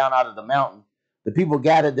come down out of the mountain, the people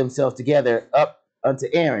gathered themselves together up unto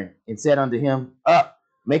Aaron and said unto him, up,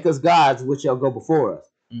 make us gods which shall go before us.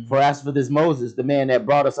 For as for this Moses, the man that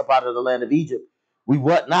brought us up out of the land of Egypt, we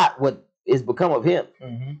wot not what is become of him.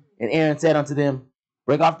 And Aaron said unto them,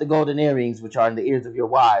 break off the golden earrings which are in the ears of your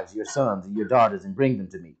wives, your sons, and your daughters, and bring them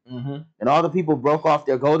to me. And all the people broke off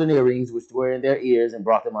their golden earrings which were in their ears, and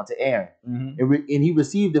brought them unto Aaron. And he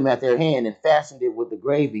received them at their hand, and fashioned it with the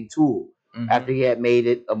graving tool, after he had made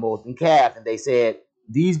it a molten calf. And they said,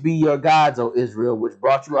 these be your gods, O Israel, which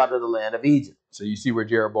brought you out of the land of Egypt. So you see where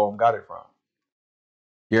Jeroboam got it from.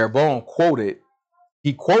 Jeroboam quoted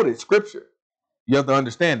scripture. You have to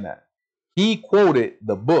understand that. He quoted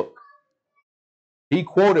the book. He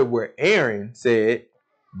quoted where Aaron said,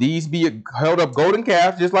 these be held up golden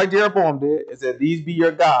calves, just like Jeroboam did, and said, these be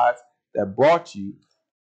your gods that brought you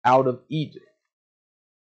out of Egypt.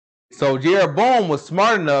 So Jeroboam was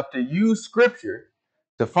smart enough to use scripture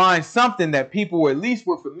to find something that people at least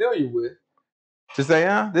were familiar with to say,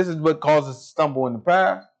 this is what caused us to stumble in the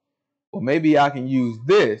past. Well, maybe I can use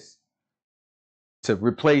this to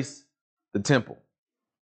replace the temple,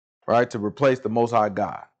 right? To replace the Most High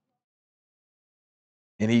God.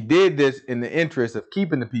 And he did this in the interest of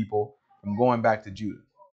keeping the people from going back to Judah.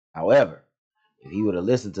 However, if he would have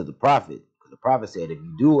listened to the prophet, because the prophet said, if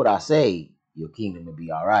you do what I say, your kingdom will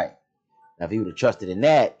be all right. Now, if he would have trusted in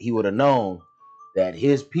that, he would have known that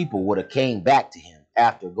his people would have came back to him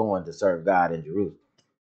after going to serve God in Jerusalem.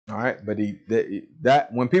 All right, but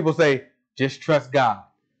that when people say just trust God,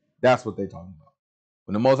 that's what they're talking about.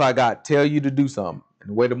 When the Most High God tell you to do something, and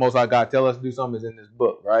the way the Most High God tell us to do something is in this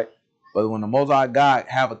book, right? But when the Most High God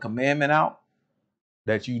have a commandment out,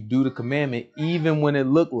 that you do the commandment, even when it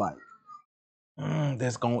look like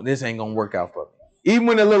this ain't gonna work out for me. Even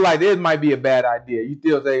when it look like this might be a bad idea, you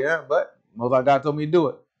still say, but Most High God told me to do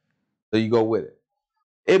it, so you go with it.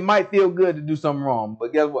 It might feel good to do something wrong,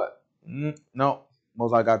 but guess what? No,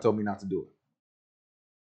 Most High God told me not to do it.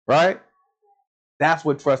 Right? That's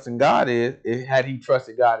what trusting God is. Had he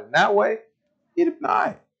trusted God in that way, he'd have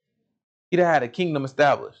died. He'd have had a kingdom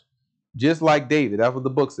established. Just like David. That's what the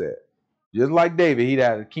book said. Just like David, he'd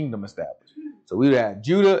had a kingdom established. So we'd had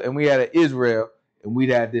Judah and we had Israel, and we'd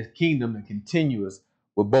had this kingdom that continuous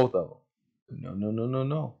with both of them.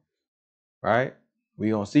 No. Right?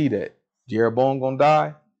 We gonna see that Jeroboam gonna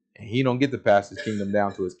die, and he don't get to pass his kingdom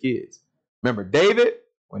down to his kids. Remember, David,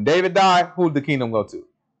 when David died, who'd the kingdom go to?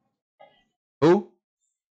 Who?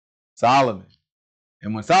 Solomon.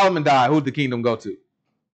 And when Solomon died, who'd the kingdom go to?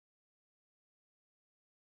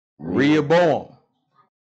 Rehoboam.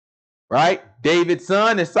 Right? David's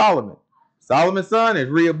son is Solomon. Solomon's son is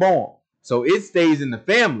Rehoboam. So it stays in the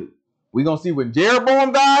family. We're going to see when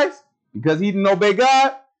Jeroboam dies, because he didn't obey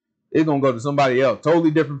God, it's going to go to somebody else.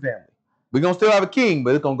 Totally different family. We're going to still have a king,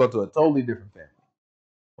 but it's going to go to a totally different family.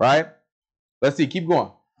 Right? Let's see. Keep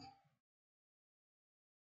going.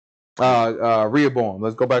 Rehoboam.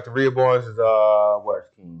 Let's go back to Rehoboam. This is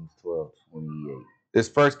what? Kings 12:28.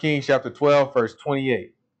 This 1 Kings chapter 12, verse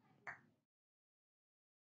 28.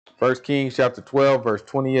 1 Kings chapter 12, verse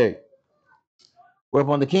 28.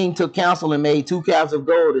 Whereupon the king took counsel and made 2 calves of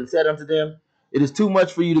gold and said unto them, it is too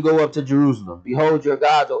much for you to go up to Jerusalem. Behold your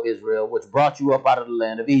gods, O Israel, which brought you up out of the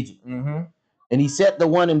land of Egypt. Mm-hmm. And he set the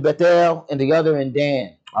one in Bethel and the other in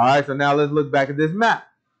Dan. All right, so now let's look back at this map,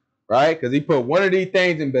 right? Because he put one of these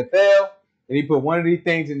things in Bethel and he put one of these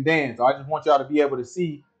things in Dan. So I just want y'all to be able to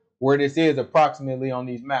see where this is approximately on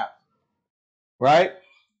these maps, right?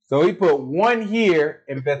 So he put one here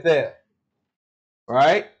in Bethel,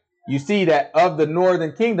 right? You see that of the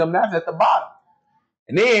northern kingdom, that's at the bottom.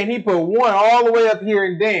 And then he put one all the way up here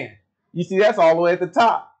in Dan. You see that's all the way at the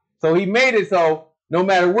top. So he made it so no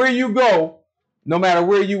matter where you go, no matter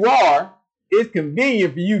where you are, it's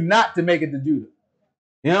convenient for you not to make it to Judah.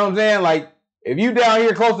 You know what I'm saying? Like, if you down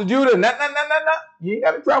here close to Judah, you ain't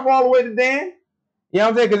got to travel all the way to Dan. You know what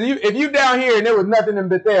I'm saying? Because if you down here and there was nothing in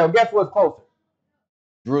Bethel, guess what's closer?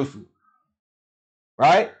 Jerusalem.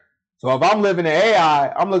 Right? So if I'm living in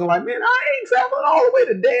Ai, I'm looking like, man, I ain't traveling all the way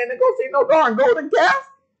to Dan to go see no darn golden calf.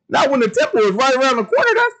 Not when the temple is right around the corner.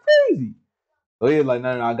 That's crazy. So he's like,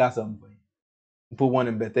 no, I got something for you. Put one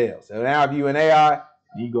in Bethel. So now if you in Ai,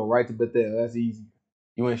 you go right to Bethel. That's easy.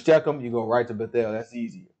 You in Shechem, you go right to Bethel. That's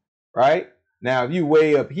easier. Right? Now, if you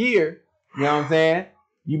way up here, you know what I'm saying?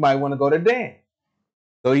 You might want to go to Dan.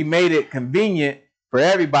 So he made it convenient for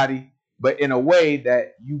everybody, but in a way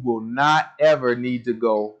that you will not ever need to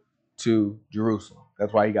go to Jerusalem.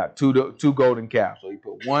 That's why he got two golden calves. So he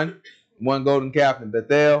put one golden calf in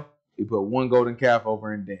Bethel. He put one golden calf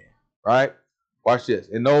over in Dan. Right? Watch this.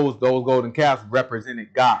 And those golden calves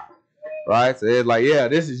represented God. Right? So it's like, yeah,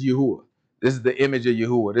 this is Yahuwah. This is the image of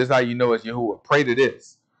Yahuwah. This is how you know it's Yahuwah. Pray to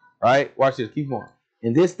this. Right? Watch this. Keep going.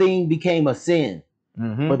 And this thing became a sin.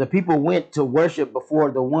 Mm-hmm. For the people went to worship before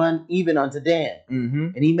the one, even unto Dan. Mm-hmm.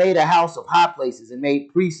 And he made a house of high places and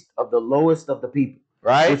made priests of the lowest of the people,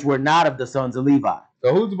 right? Which were not of the sons of Levi.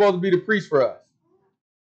 So who's supposed to be the priest for us?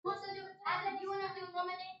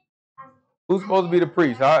 Who's supposed to be the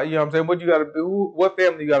priest? You know what I'm saying? What you got to do? What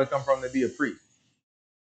family you got to come from to be a priest?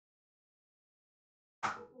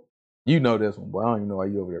 You know this one, boy. I don't even know why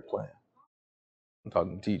you over there playing. I'm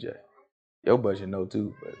talking to TJ. Your buddy should know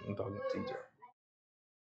too, but I'm talking to TJ.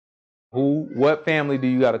 What family do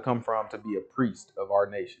you got to come from to be a priest of our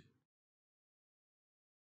nation?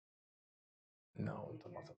 No, I'm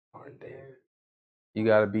talking about ordained. You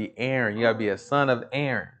got to be Aaron. You got to be a son of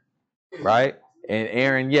Aaron, right? And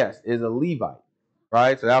Aaron, yes, is a Levite,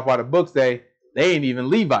 right? So that's why the books say they ain't even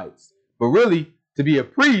Levites. But really, to be a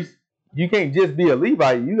priest, you can't just be a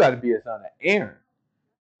Levite. You got to be a son of Aaron,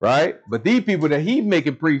 right? But these people that he's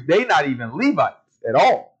making priests, they not even Levites at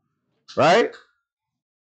all, right?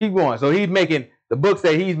 Keep going. So the book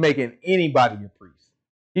say he's making anybody a priest.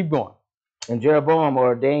 Keep going. And Jeroboam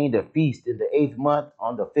ordained a feast in the 8th month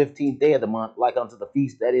on the 15th day of the month, like unto the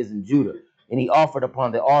feast that is in Judah. And he offered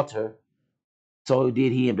upon the altar, so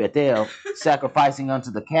did he in Bethel, sacrificing unto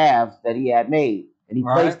the calves that he had made. And he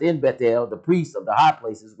placed in Bethel the priests of the high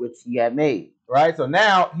places which he had made. Right. So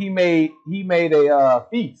now he made a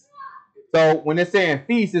feast. So when it's saying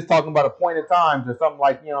feast, it's talking about appointed times or something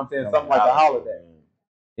like, you know what I'm saying, something like a holiday.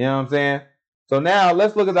 You know what I'm saying? So now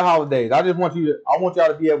let's look at the holidays. I want y'all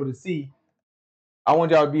to be able to see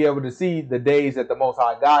the days that the Most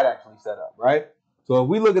High God actually set up, right? So if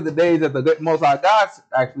we look at the days that the Most High God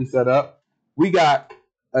actually set up, we got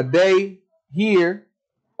a day here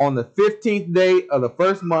on the 15th day of the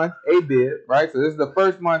first month, Abib, right? So this is the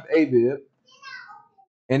first month, Abib.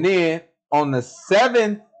 And then on the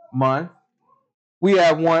 7th month, we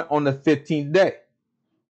have one on the 15th day,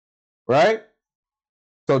 right?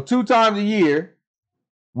 So 2 times a year,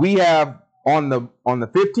 we have on the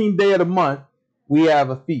 15th day of the month, we have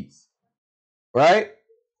a feast, right?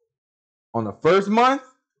 On the first month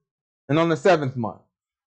and on the 7th month.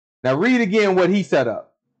 Now read again what he set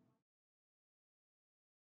up.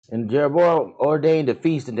 And Jeroboam ordained a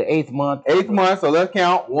feast in the 8th month. 8th month, so let's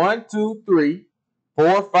count 1, 2, 3,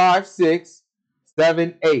 4, 5, 6,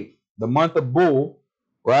 7, 8. The month of Bull,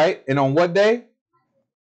 right? And on what day?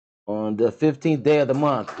 On the 15th day of the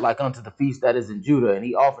month, like unto the feast that is in Judah, and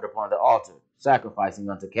he offered upon the altar, sacrificing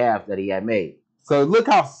unto calves that he had made. So look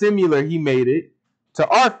how similar he made it to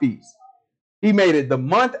our feast. He made it the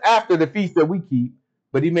month after the feast that we keep,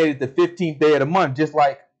 but he made it the 15th day of the month, just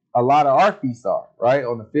like a lot of our feasts are, right?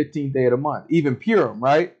 On the 15th day of the month. Even Purim,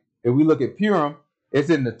 right? If we look at Purim, it's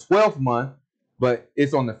in the 12th month, but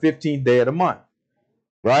it's on the 15th day of the month,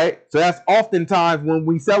 right? So that's oftentimes when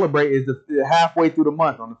we celebrate is the halfway through the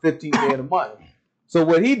month, on the 15th day of the month. So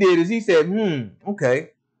what he did is he said, okay,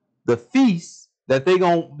 the feasts that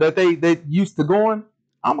they used to go on,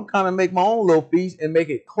 I'm gonna kind of make my own little feast and make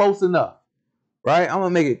it close enough. Right? I'm gonna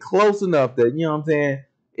make it close enough that, you know what I'm saying,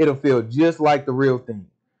 it'll feel just like the real thing.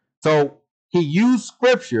 So he used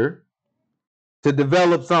scripture to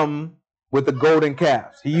develop something with the golden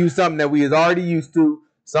calves. He used something that we is already used to,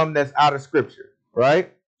 something that's out of scripture,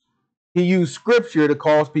 right? He used scripture to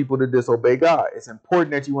cause people to disobey God. It's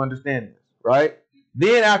important that you understand this, right?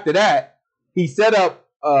 Then after that, he set up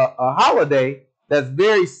a holiday that's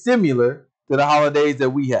very similar to the holidays that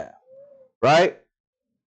we have, right?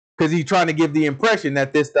 Because he's trying to give the impression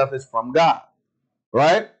that this stuff is from God,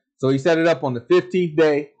 right? So he set it up on the 15th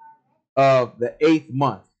day of the 8th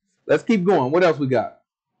month. Let's keep going. What else we got?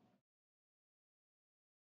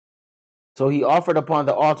 So he offered upon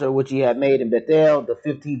the altar which he had made in Bethel the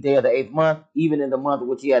 15th day of the 8th month, even in the month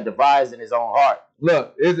which he had devised in his own heart.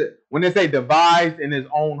 Look, when they say devised in his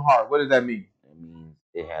own heart, what does that mean? It means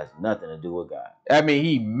it has nothing to do with God. That means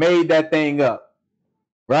he made that thing up,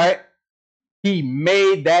 right? He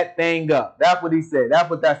made that thing up. That's what he said. That's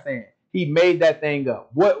what that's saying. He made that thing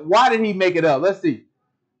up. Why did he make it up? Let's see.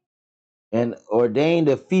 And ordained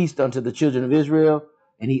a feast unto the children of Israel,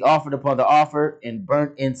 and he offered upon the offer and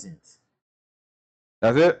burnt incense.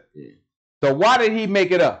 That's it? Yeah. So why did he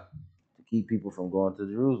make it up? To keep people from going to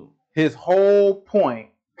Jerusalem. His whole point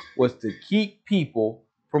was to keep people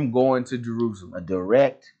from going to Jerusalem. A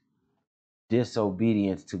direct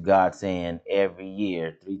disobedience to God saying every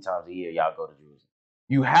year, 3 times a year, y'all go to Jerusalem.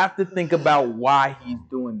 You have to think about why he's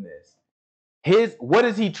doing this. What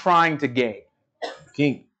is he trying to gain?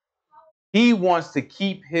 King. He wants to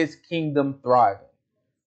keep his kingdom thriving.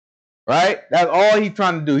 Right? That's all he's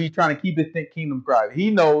trying to do. He's trying to keep his kingdom thriving. He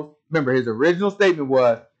knows, remember, his original statement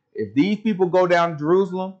was, if these people go down to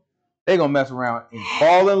Jerusalem, they're going to mess around and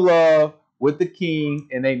fall in love with the king,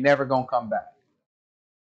 and they never going to come back.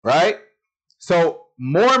 Right? So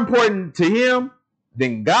more important to him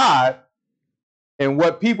than God and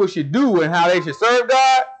what people should do and how they should serve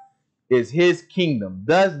God is his kingdom.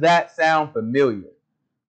 Does that sound familiar?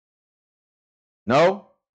 No?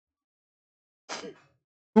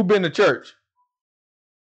 Who been to church?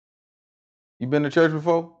 You been to church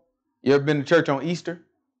before? You ever been to church on Easter?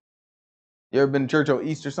 You ever been to church on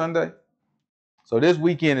Easter Sunday? So this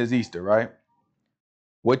weekend is Easter, right?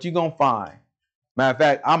 What you gonna find? Matter of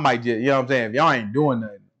fact, I might just, you know what I'm saying? If y'all ain't doing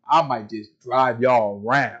nothing, I might just drive y'all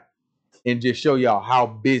around and just show y'all how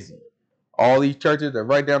busy all these churches are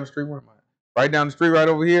right down the street. Where am I? Right down the street, right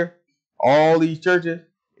over here. All these churches,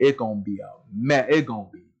 it's gonna be a mess. It's gonna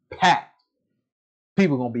be packed.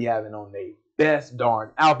 People gonna be having on their best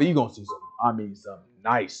darn outfit. You gonna see some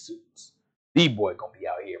nice suits. These boys gonna be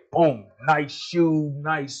out here, boom, nice shoes,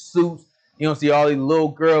 nice suits. You don't see all these little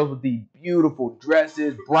girls with these beautiful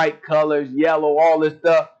dresses, bright colors, yellow, all this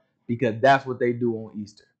stuff, because that's what they do on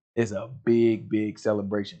Easter. It's a big, big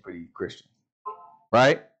celebration for these Christians,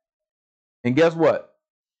 right? And guess what?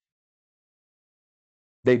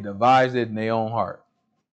 They devised it in their own heart.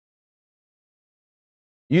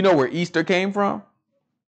 You know where Easter came from?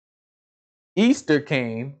 Easter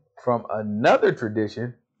came from another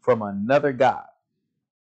tradition from another God.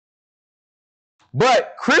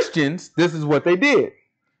 But Christians, this is what they did.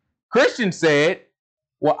 Christians said,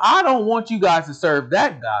 well, I don't want you guys to serve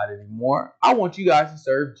that God anymore. I want you guys to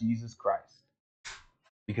serve Jesus Christ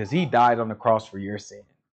because he died on the cross for your sin.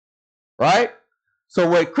 Right? So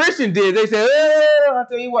what Christians did, they said, I'll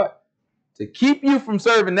tell you what, to keep you from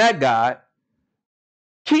serving that God,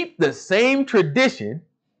 keep the same tradition,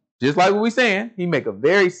 just like what we're saying. He make a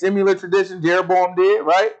very similar tradition Jeroboam did,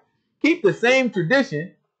 right? Keep the same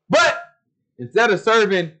tradition, but instead of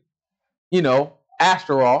serving,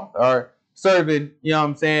 Ashtaroth or serving,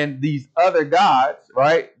 these other gods,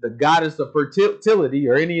 right? The goddess of fertility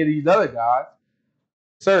or any of these other gods,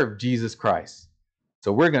 serve Jesus Christ.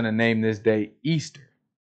 So we're going to name this day Easter.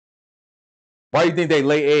 Why do you think they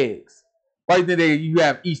lay eggs? Why do you think you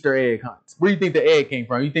have Easter egg hunts? Where do you think the egg came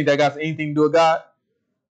from? You think that got anything to do with God?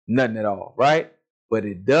 Nothing at all, right? But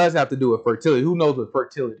it does have to do with fertility. Who knows what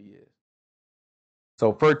fertility is?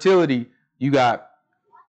 So fertility, you got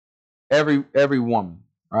every woman,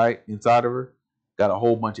 right, inside of her got a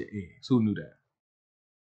whole bunch of eggs. Who knew that?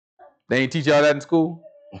 They ain't teach y'all that in school?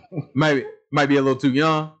 Might be a little too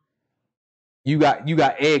young. You got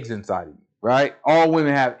eggs inside of you, right? All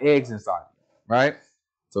women have eggs inside of you, right?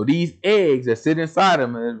 So these eggs that sit inside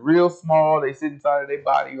them are real small. They sit inside of their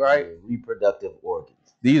body, right? Reproductive organs.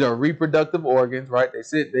 These are reproductive organs, right? They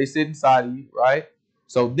sit inside of you, right?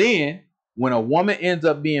 So then when a woman ends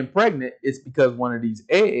up being pregnant, it's because one of these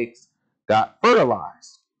eggs got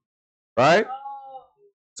fertilized, right?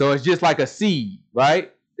 So it's just like a seed,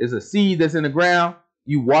 right? It's a seed that's in the ground.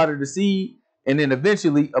 You water the seed, and then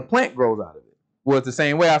eventually a plant grows out of it. Well, it's the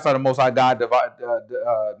same way outside the Most High God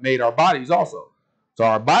made our bodies also. So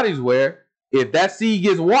our bodies where if that seed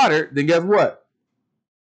gets watered, then guess what?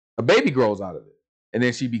 A baby grows out of it. And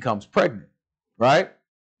then she becomes pregnant, right?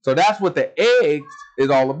 So that's what the eggs is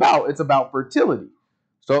all about. It's about fertility.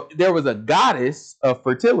 So there was a goddess of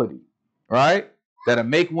fertility, right? That'll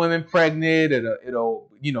make women pregnant. It'll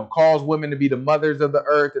cause women to be the mothers of the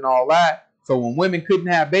earth and all that. So when women couldn't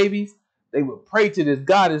have babies, they would pray to this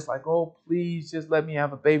goddess like, oh, please just let me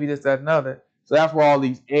have a baby, this, that, and other. So that's where all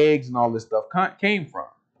these eggs and all this stuff came from,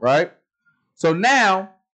 right? So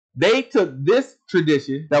now they took this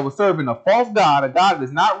tradition that was serving a false god, a god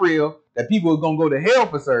that's not real, that people are going to go to hell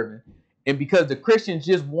for serving. And because the Christians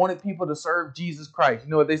just wanted people to serve Jesus Christ,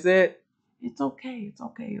 you know what they said? It's okay, it's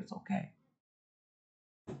okay, it's okay.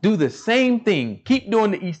 Do the same thing. Keep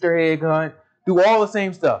doing the Easter egg hunt. Do all the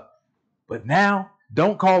same stuff. But now,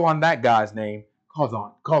 don't call on that guy's name.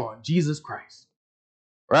 Call on Jesus Christ.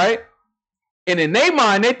 Right? And in their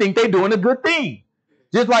mind, they think they're doing a good thing.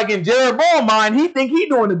 Just like in Jeroboam's mind, he think he's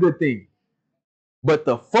doing a good thing. But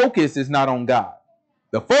the focus is not on God.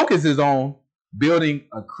 The focus is on building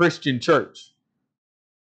a Christian church.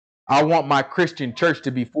 I want my Christian church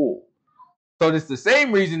to be full. So it's the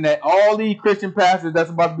same reason that all these Christian pastors that's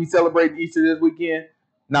about to be celebrating Easter this weekend,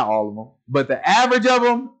 not all of them, but the average of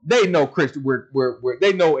them, they know Christian.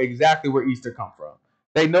 They know exactly where Easter come from.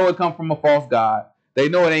 They know it come from a false god. They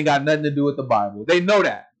know it ain't got nothing to do with the Bible. They know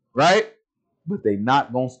that, right? But they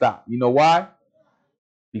not gonna stop. You know why?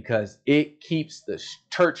 Because it keeps the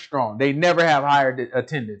church strong. They never have higher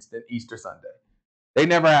attendance than Easter Sunday. They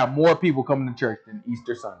never have more people coming to church than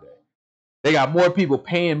Easter Sunday. They got more people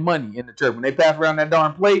paying money in the church. When they pass around that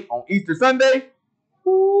darn plate on Easter Sunday,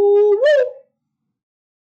 woo-woo.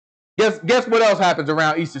 Guess what else happens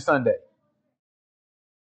around Easter Sunday?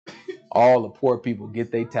 All the poor people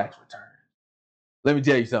get their tax return. Let me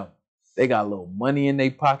tell you something. They got a little money in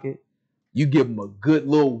their pocket. You give them a good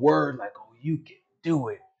little word like, oh, you can do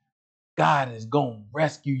it. God is going to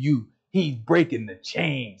rescue you. He's breaking the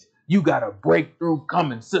chains. You got a breakthrough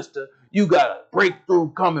coming, sister. You got a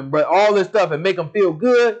breakthrough coming, bro. All this stuff and make them feel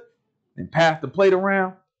good and pass the plate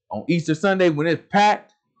around on Easter Sunday when it's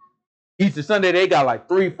packed. Easter Sunday, they got like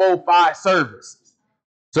 3, 4, 5 services.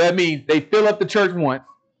 So that means they fill up the church once.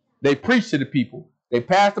 They preach to the people. They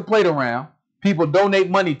pass the plate around. People donate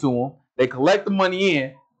money to them. They collect the money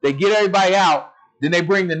in. They get everybody out. Then they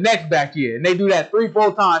bring the next back here. And they do that 3,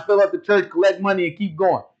 4 times. Fill up the church, collect money, and keep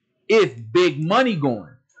going. It's big money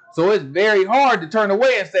going. So it's very hard to turn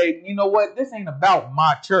away and say, you know what? This ain't about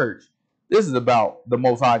my church. This is about the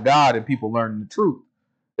Most High God and people learning the truth.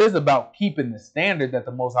 This is about keeping the standard that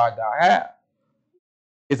the Most High God has.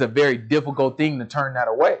 It's a very difficult thing to turn that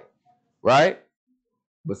away, right?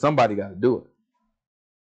 But somebody got to do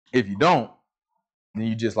it. If you don't, then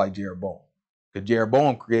you just like Jeroboam. Because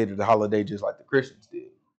Jeroboam created the holiday just like the Christians did.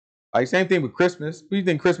 Like, same thing with Christmas. Do you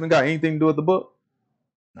think Christmas got anything to do with the book?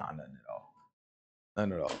 Nah, nothing at all.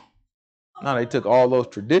 Nothing at all. No, they took all those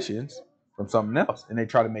traditions from something else and they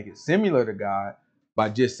try to make it similar to God by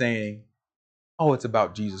just saying, oh, it's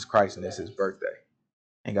about Jesus Christ and it's his birthday.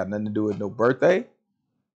 Ain't got nothing to do with no birthday.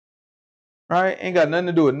 Right? Ain't got nothing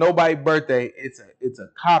to do with nobody's birthday. It's a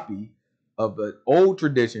copy of an old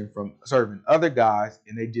tradition from serving other gods,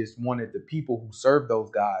 and they just wanted the people who serve those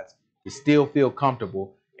gods to still feel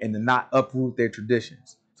comfortable and to not uproot their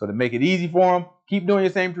traditions. So to make it easy for them, keep doing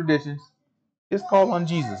your same traditions. Just call on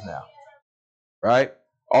Jesus now. Right?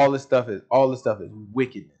 All this stuff is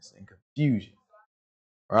wickedness and confusion.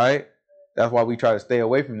 Right? That's why we try to stay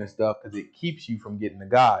away from this stuff, because it keeps you from getting to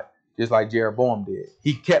God. Just like Jeroboam did.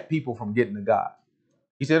 He kept people from getting to God.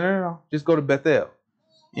 He said, no, just go to Bethel.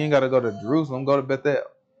 You ain't got to go to Jerusalem, go to Bethel.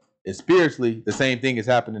 And spiritually, the same thing is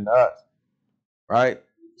happening to us. Right?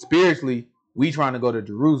 Spiritually, we trying to go to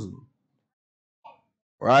Jerusalem.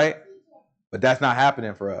 Right? But that's not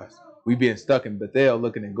happening for us. We being stuck in Bethel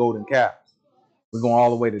looking at golden calves. We're going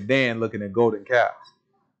all the way to Dan looking at golden calves.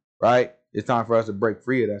 Right? It's time for us to break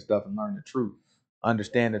free of that stuff and learn the truth.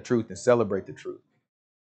 Understand the truth and celebrate the truth.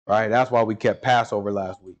 Right? That's why we kept Passover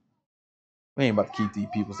last week. We ain't about to keep these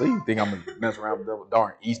people. So you think I'm going to mess around with them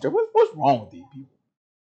darn Easter? What's wrong with these people?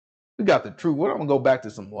 We got the truth. What I'm going to go back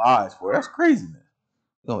to some lies for? That's craziness.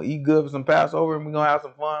 We're going to eat good for some Passover and we're going to have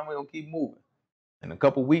some fun. We're going to keep moving. In a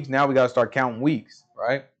couple weeks, now we got to start counting weeks,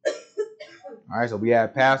 right? All right, so we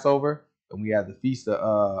had Passover and we had the feast of,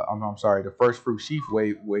 the first fruit sheaf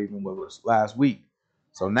waving was last week.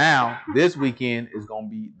 So now this weekend is going to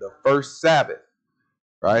be the first Sabbath.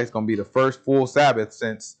 Right? It's going to be the first full Sabbath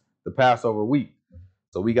since the Passover week.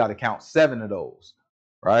 So we got to count 7 of those,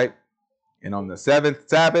 right? And on the 7th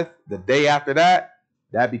Sabbath, the day after that,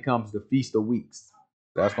 that becomes the Feast of Weeks.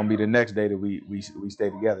 That's going to be the next day that we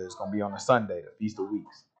stay together. It's going to be on a Sunday, the Feast of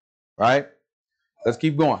Weeks, right? Let's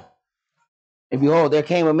keep going. And behold, there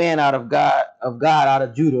came a man out of God out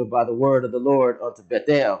of Judah by the word of the Lord unto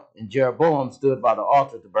Bethel, and Jeroboam stood by the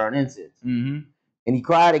altar to burn incense. Mm-hmm. And he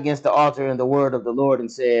cried against the altar in the word of the Lord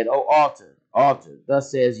and said, O altar, altar,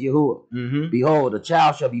 thus says Yahuwah, behold, a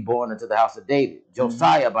child shall be born unto the house of David,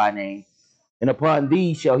 Josiah by name, and upon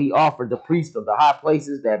thee shall he offer the priest of the high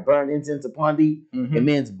places that burn incense upon thee, and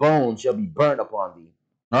men's bones shall be burnt upon thee.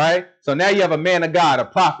 All right, so now you have a man of God, a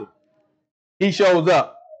prophet. He shows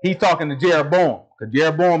up. He's talking to Jeroboam, because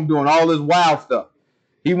Jeroboam doing all this wild stuff.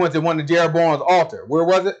 He went to one of Jeroboam's altar. Where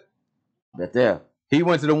was it? Bethel. He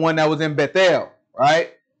went to the one that was in Bethel,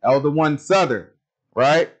 right? That was the one southern,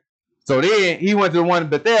 right? So then he went to the one in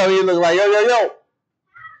Bethel. He looked like, yo.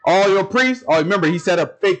 All your priests. Oh, remember, he set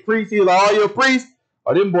up fake priests. He was like, all your priests.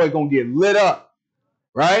 Oh, them boys going to get lit up,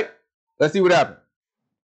 right? Let's see what happened.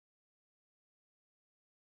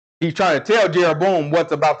 He's trying to tell Jeroboam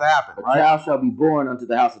what's about to happen, right? A child shall be born unto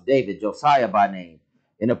the house of David, Josiah by name.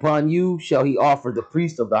 And upon you shall he offer the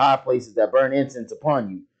priest of the high places that burn incense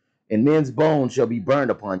upon you, and men's bones shall be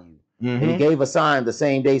burned upon you. And he gave a sign the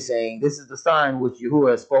same day, saying, this is the sign which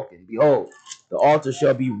Yahuwah has spoken. Behold, the altar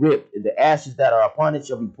shall be ripped, and the ashes that are upon it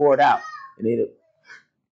shall be poured out.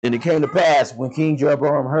 And it came to pass, when King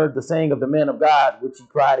Jeroboam heard the saying of the man of God, which he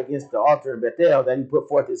cried against the altar in Bethel, that he put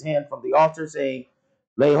forth his hand from the altar, saying,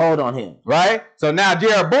 lay hold on him. Right? So now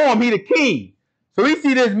Jeroboam, he the king. So we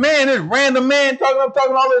see this man, this random man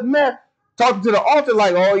talking all this mess, talking to the altar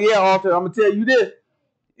like, oh yeah, altar, I'm going to tell you this.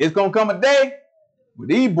 It's going to come a day where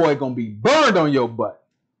these boys going to be burned on your butt.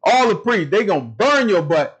 All the priests, they going to burn your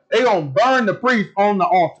butt. They going to burn the priest on the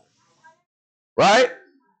altar. Right?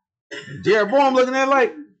 And Jeroboam looking at it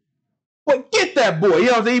like, well, get that boy. You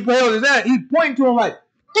know what I'm saying? He held his hand. He pointing to him like,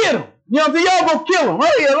 get him. You know what I'm saying? Y'all go kill him.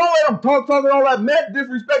 Right here. Don't let him talking all that mess,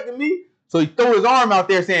 disrespecting me. So he threw his arm out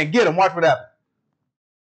there saying, get him. Watch what happens.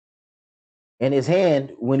 And his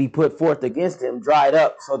hand, when he put forth against him, dried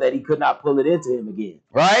up so that he could not pull it into him again.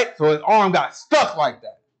 Right? So his arm got stuck like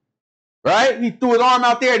that. Right? He threw his arm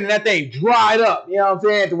out there and that thing dried up. You know what I'm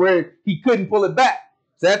saying? To where he couldn't pull it back.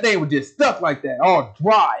 So that thing was just stuck like that, all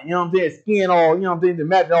dry. You know what I'm saying? Skin all, you know what I'm saying?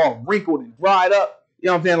 Imagine all wrinkled and dried up. You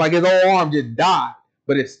know what I'm saying? Like his whole arm just died,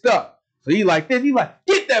 but it's stuck. So he like this. He like,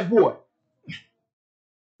 get that boy. He's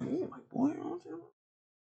like, boy, you know what I'm saying?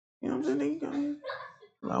 You know what I'm saying?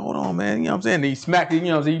 Like, hold on, man. You know what I'm saying? Then he smacked it, you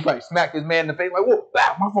know what I'm saying? He probably smacked his man in the face, like, whoa,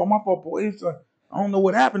 back, my fault, boy. He's like, I don't know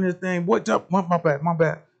what happened to this thing. Boy, my bad. I'm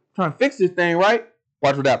trying to fix this thing, right?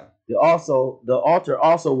 Watch what happened. The altar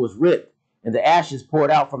also was ripped, and the ashes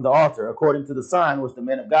poured out from the altar, according to the sign which the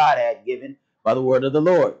men of God had given by the word of the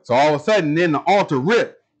Lord. So all of a sudden, then the altar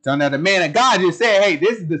ripped. So now the man of God just said, hey,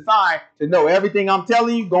 this is the sign to know everything I'm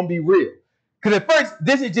telling you gonna be real. Because at first,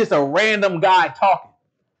 this is just a random guy talking.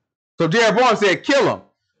 So Jeroboam said, kill him.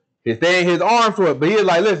 His arms were, but he was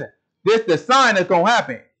like, listen, this is the sign that's gonna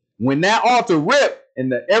happen. When that altar ripped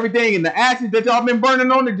and everything in the ashes that y'all been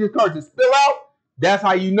burning on it just starts to spill out, that's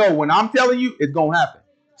how you know when I'm telling you it's gonna happen.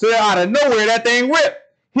 So out of nowhere, that thing ripped.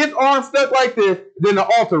 His arm stuck like this, then the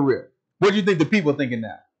altar ripped. What do you think the people thinking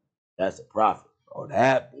now? That's a prophet. Oh,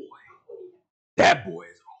 that boy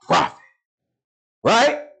is a prophet.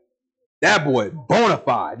 Right? That boy bona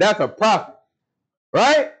fide. That's a prophet.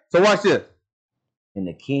 Right? So watch this. And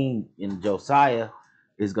the king in Josiah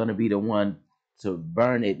is going to be the one to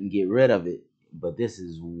burn it and get rid of it. But this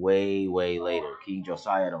is way, way later. King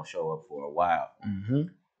Josiah don't show up for a while. Mm-hmm.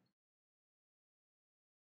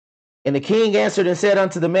 And the king answered and said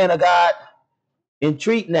unto the man of God,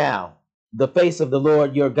 entreat now the face of the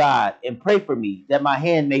Lord your God, and pray for me, that my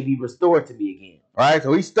hand may be restored to me again. All right,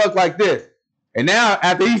 so he's stuck like this. And now,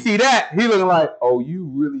 after he see that, he looking like, oh, you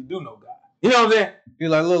really do know God. You know what I'm saying? He's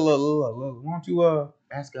like, look, why don't you,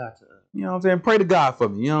 ask God to, you know what I'm saying, pray to God for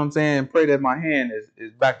me. You know what I'm saying? Pray that my hand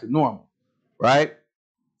is back to normal, right?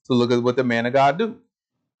 So look at what the man of God do.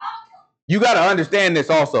 You got to understand this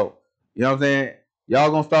also. You know what I'm saying? Y'all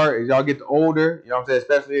gonna start, as y'all get older, you know what I'm saying,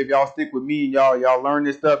 especially if y'all stick with me and y'all learn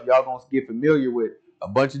this stuff, y'all gonna get familiar with a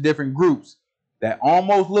bunch of different groups that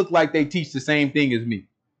almost look like they teach the same thing as me.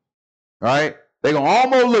 All right? They gonna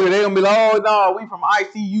almost look at it, they gonna be like, oh no, we from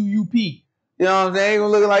ICUUP. You know what I'm saying? They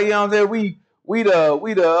gonna look like, you know what I'm saying, we the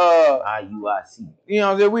IUIC. You know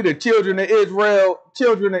what I'm saying? We the children of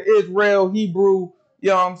Israel, Hebrew, you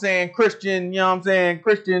know what I'm saying, Christian, you know what I'm saying,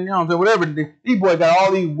 you know what I'm saying, whatever. These boys got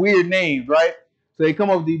all these weird names, right? So they come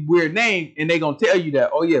up with these weird names and they gonna tell you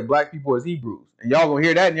that, oh yeah, black people is Hebrews. And y'all gonna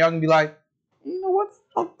hear that and y'all gonna be like, you know what? That's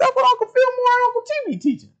what Uncle Fillmore and Uncle T be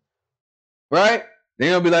teaching. Right? They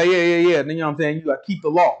gonna be like, yeah. Then you know what I'm saying? You gotta keep the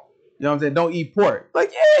law. You know what I'm saying? Don't eat pork.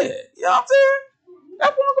 Like, yeah, you know what I'm saying?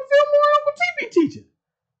 That's what Uncle Fillmore and Uncle T be teaching.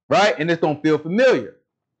 Right? And it's gonna feel familiar.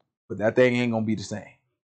 But that thing ain't gonna be the same.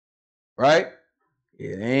 Right?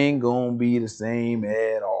 It ain't gonna be the same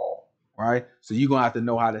at all. Right? So you're gonna have to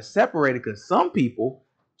know how to separate it, because some people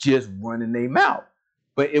just running their mouth.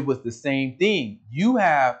 But it was the same thing. You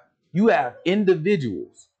have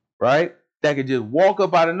individuals, right, that could just walk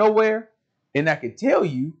up out of nowhere and that could tell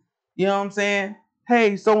you, you know what I'm saying,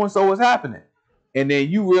 hey, so and so is happening. And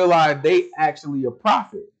then you realize they actually a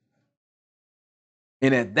prophet.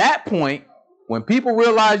 And at that point, when people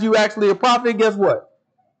realize you actually a prophet, guess what?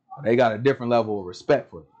 They got a different level of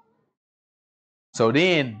respect for you. So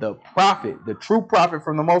then the prophet, the true prophet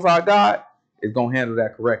from the Most High God, is going to handle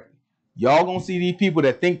that correctly. Y'all going to see these people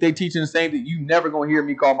that think they teaching the same thing. You never going to hear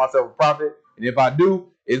me call myself a prophet. And if I do,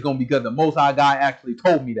 it's going to be because the Most High God actually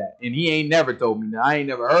told me that. And he ain't never told me that. I ain't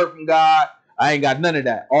never heard from God. I ain't got none of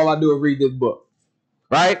that. All I do is read this book.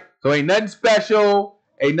 Right? So ain't nothing special.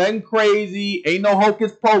 Ain't nothing crazy. Ain't no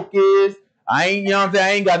hocus pocus. I ain't, you know what I'm saying?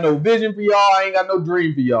 I ain't got no vision for y'all. I ain't got no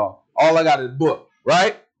dream for y'all. All I got is book.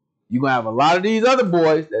 Right? You're going to have a lot of these other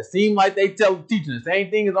boys that seem like they teaching the same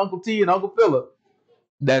thing as Uncle T and Uncle Philip,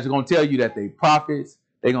 that's going to tell you that they prophets.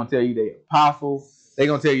 They're going to tell you they apostles. They're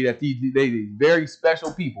going to tell you that they very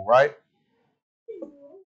special people, right?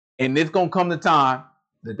 And it's going to come the time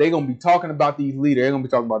that they're going to be talking about these leaders. They're going to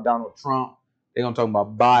be talking about Donald Trump. They're going to talk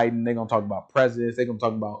about Biden. They're going to talk about presidents. They're going to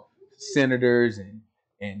talk about senators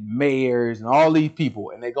and mayors and all these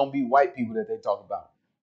people. And they're going to be white people that they talk about.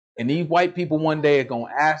 And these white people one day are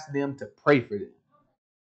going to ask them to pray for them.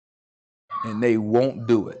 And they won't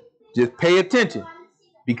do it. Just pay attention,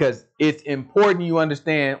 because it's important you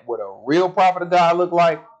understand what a real prophet of God look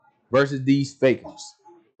like versus these fakers,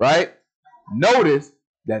 right? Notice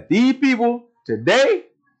that these people today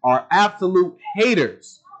are absolute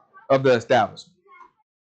haters of the establishment,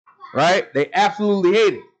 right? They absolutely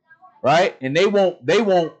hate it. right? And they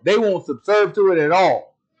won't subserve to it at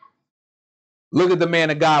all. Look at the man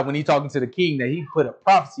of God when he talking to the king that he put a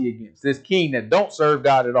prophecy against. This king that don't serve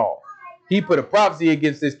God at all. He put a prophecy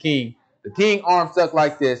against this king. The king arm stuck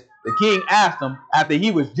like this. The king asked him, after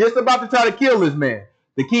he was just about to try to kill this man,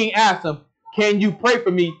 the king asked him, can you pray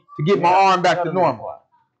for me to get my arm back to normal?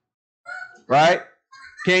 Right?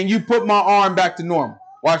 Can you put my arm back to normal?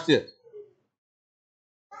 Watch this.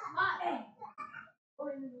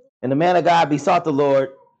 And the man of God besought the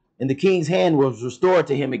Lord, and the king's hand was restored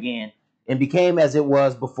to him again, and became as it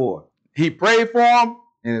was before. He prayed for him,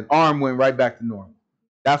 and his arm went right back to normal.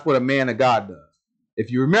 That's what a man of God does.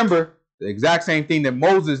 If you remember, the exact same thing that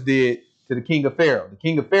Moses did to the king of Pharaoh. The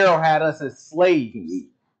king of Pharaoh had us as slaves.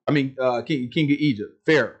 King of Egypt,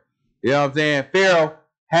 Pharaoh. You know what I'm saying? Pharaoh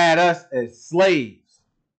had us as slaves.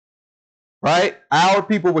 Right? Our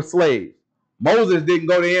people were slaves. Moses didn't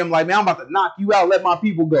go to him like, man, I'm about to knock you out, let my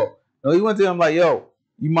people go. No, he went to him like, yo,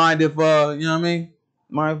 you mind if, you know what I mean?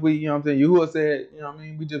 Mind if we, you know what I'm saying? Yahuwah said, you know what I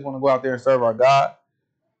mean? We just want to go out there and serve our God.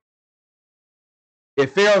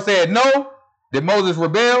 If Pharaoh said no, did Moses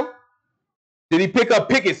rebel? Did he pick up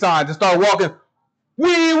picket signs and start walking?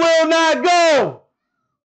 We will not go.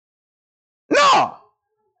 No.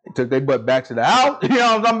 They took their butt back to the house. You know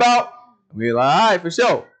what I'm talking about? We were like, all right, for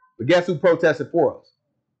sure. But guess who protested for us?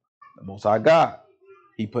 The Most High God.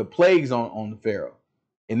 He put plagues on the Pharaoh.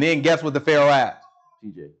 And then guess what the Pharaoh asked?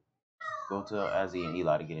 TJ, go tell Azzy and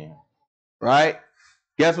Eli to get in. Right?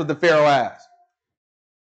 Guess what the Pharaoh asked?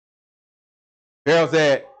 Pharaoh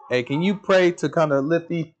said, hey, can you pray to kind of lift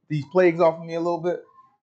these plagues off of me a little bit?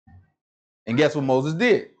 And guess what Moses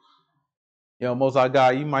did? You know, Most High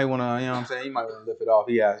God, you might want to, you know what I'm saying? You might want to lift it off.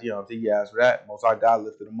 He asked, you know, he asked for that. Most High God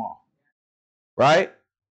lifted them off. Right?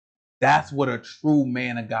 That's what a true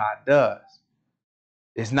man of God does.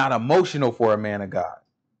 It's not emotional for a man of God.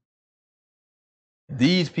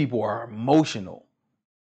 These people are emotional.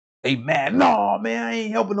 They mad. No, man, I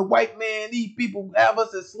ain't helping the white man. These people have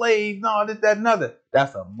us as slaves. No, this, that, and other.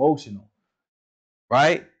 That's emotional.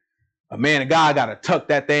 Right? A man of God got to tuck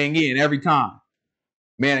that thing in every time.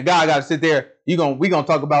 Man of God got to sit there. We gonna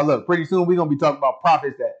talk about, look, pretty soon we're going to be talking about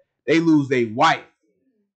prophets that they lose their wife.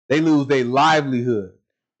 They lose their livelihood.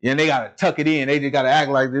 And they got to tuck it in. They just got to act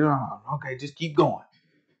like, oh, okay, just keep going.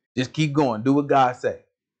 Just keep going. Do what God say.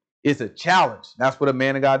 It's a challenge. That's what a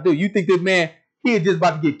man of God do. You think this man, he is just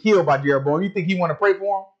about to get killed by Jeroboam. You think he want to pray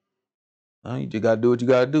for him? No, you just got to do what you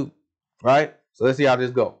got to do. Right? So let's see how this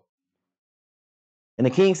go. And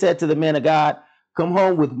the king said to the man of God, come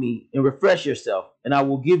home with me and refresh yourself, and I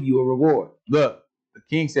will give you a reward. Look, the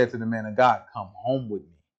king said to the man of God, come home with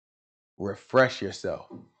me. Refresh yourself.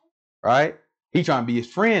 Right? He trying to be his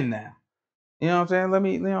friend now. You know what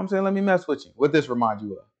I'm saying? Let me mess with you. What this remind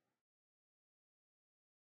you of?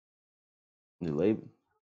 Laban.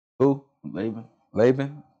 Who? Laban.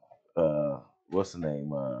 Laban? What's the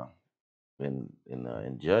name?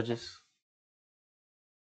 In Judges.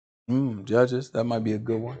 Judges. That might be a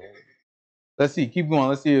good one. Let's see. Keep going.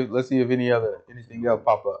 Let's see if anything else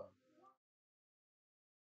pop up.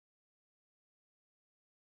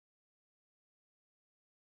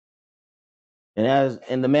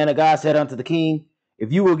 And the man of God said unto the king,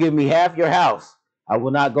 if you will give me half your house, I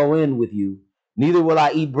will not go in with you, neither will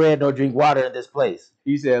I eat bread nor drink water in this place.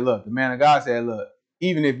 He said, look, the man of God said, look,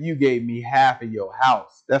 even if you gave me half of your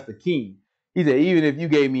house, that's the king. He said, even if you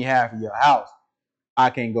gave me half of your house, I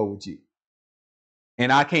can't go with you.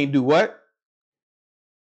 And I can't do what?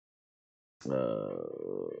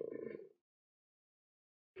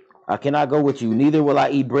 I cannot go with you, neither will I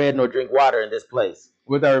eat bread nor drink water in this place.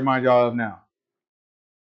 What that remind y'all of now?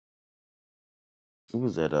 Who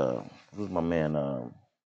was that? Who's my man?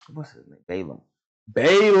 What's his name?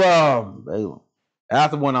 Balaam. Balaam.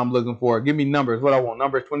 That's the one I'm looking for. Give me numbers. What I want?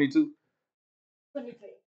 Numbers 22?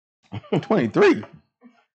 23. 23. You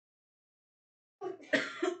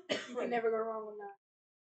can never go wrong with that.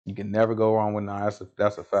 You can never go wrong with 9.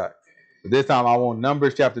 That's a fact. But this time I want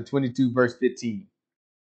Numbers chapter 22, verse 15.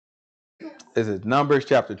 This is Numbers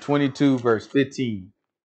chapter 22, verse 15.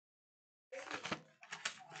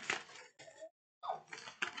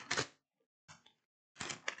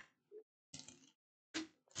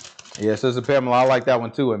 Yeah, Sister Pamela, I like that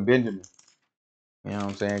one too, and Benjamin. You know what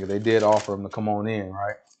I'm saying? Because they did offer him to come on in,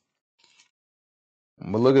 right?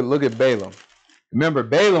 But look at Balaam. Remember,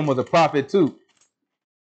 Balaam was a prophet too,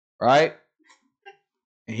 right?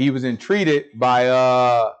 And he was entreated by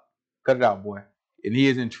cut it out, boy. And he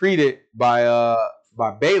is entreated by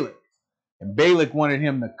Balak. And Balak wanted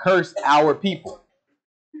him to curse our people.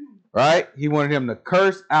 Right? He wanted him to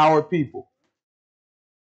curse our people.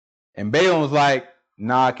 And Balaam was like,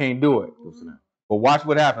 Nah, I can't do it. But watch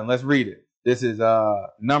what happened. Let's read it. This is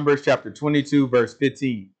Numbers chapter 22, verse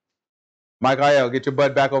 15. Michael, get your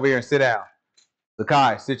butt back over here and sit down.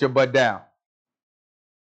 Zakai, sit your butt down.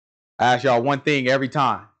 I ask y'all one thing every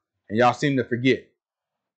time, and y'all seem to forget.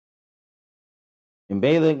 And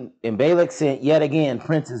Balak sent yet again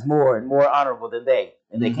princes more and more honorable than they.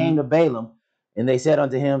 And they came to Balaam, and they said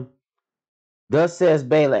unto him, Thus says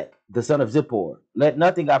Balak, the son of Zippor, let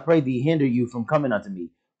nothing, I pray thee, hinder you from coming unto me.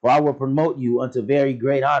 For I will promote you unto very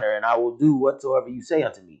great honor, and I will do whatsoever you say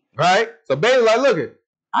unto me. Right? So Balaam like, look it,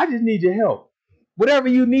 I just need your help. Whatever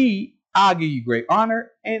you need, I'll give you great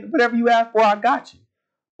honor, and whatever you ask for, I got you.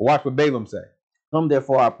 But watch what Balaam say. Come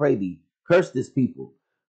therefore, I pray thee, curse this people.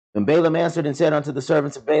 And Balaam answered and said unto the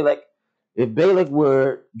servants of Balak, If Balak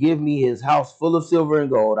were give me his house full of silver and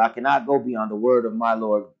gold, I cannot go beyond the word of my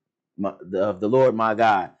Lord, of the Lord my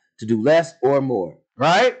God, to do less or more.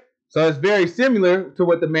 Right? So it's very similar to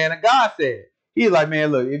what the man of God said. He's like,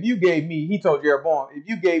 man, look, if you gave me, he told Jeroboam, if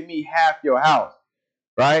you gave me half your house,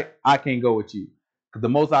 right, I can't go with you. Because the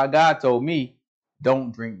Most High God told me,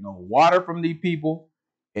 don't drink no water from these people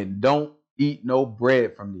and don't eat no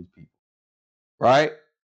bread from these people. Right?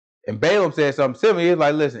 And Balaam said something similar. He's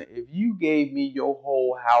like, listen, if you gave me your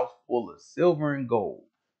whole house full of silver and gold,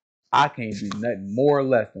 I can't do nothing more or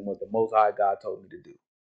less than what the Most High God told me to do.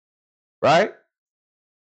 Right?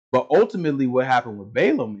 But ultimately what happened with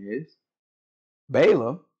Balaam is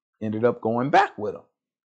Balaam ended up going back with him.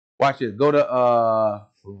 Watch this. Go to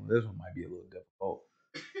this one might be a little difficult.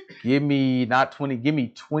 Give me not 20, give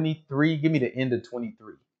me 23. Give me the end of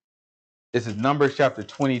 23. This is Numbers chapter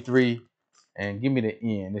 23, and give me the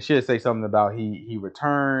end. It should say something about he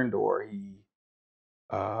returned or he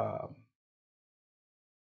I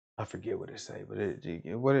forget what it say, but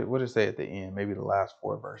what it say at the end? Maybe the last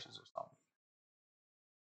 4 verses or something.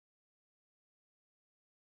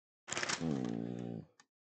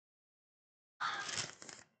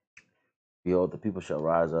 Behold, the people shall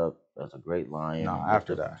rise up as a great lion No, and lift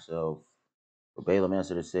after up that. himself. But Balaam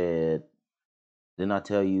answered and said, Didn't I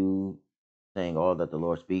tell you, saying all that the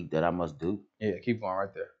Lord speak, that I must do? Yeah, keep going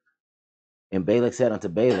right there. And Balak said unto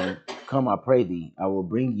Balaam, Come, I pray thee, I will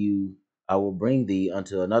bring thee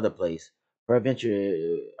unto another place.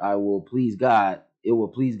 Peradventure I will please God, it will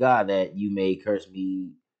please God that you may curse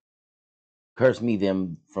me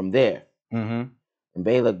them from there. Mm-hmm. And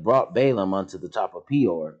Balak brought Balaam unto the top of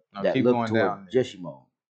Peor, Now that keep looked going toward down. Jeshimon.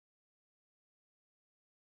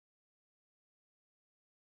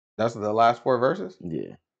 That's the last 4 verses?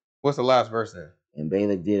 Yeah. What's the last verse there? And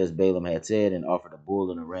Balak did as Balaam had said, and offered a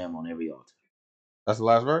bull and a ram on every altar. That's the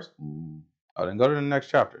last verse? Mm-hmm. Oh, then go to the next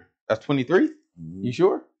chapter. That's 23? Mm-hmm. You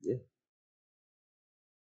sure? Yeah.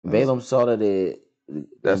 Balaam saw that it.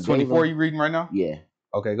 That's 24 Balaam, you reading right now? Yeah.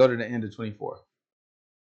 Okay, go to the end of 24.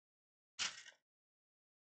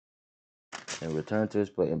 And returned to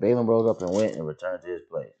his place. And Balaam rose up and went and returned to his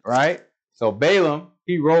place. Right? So Balaam,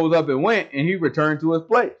 he rose up and went and he returned to his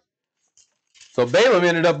place. So Balaam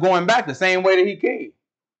ended up going back the same way that he came.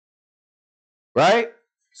 Right?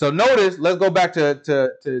 So notice, let's go back to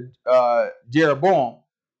Jeroboam.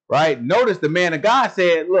 Right? Notice the man of God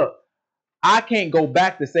said, look, I can't go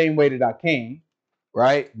back the same way that I came.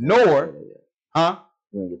 Right? Nor, huh?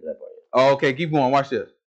 You don't get to that part yet. Oh, okay, keep going. Watch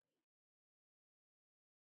this.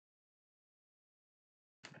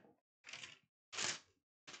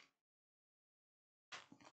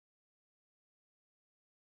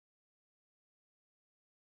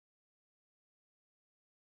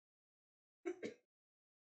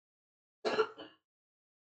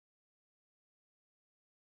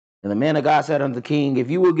 And the man of God said unto the king,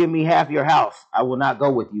 If you will give me half your house, I will not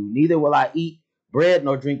go with you. Neither will I eat bread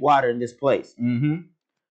nor drink water in this place. Mm-hmm.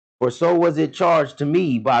 For so was it charged to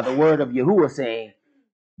me by the word of Yahuwah, saying,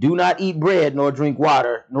 Do not eat bread nor drink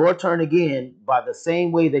water, nor turn again by the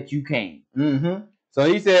same way that you came. Mm-hmm. So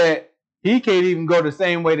he said he can't even go the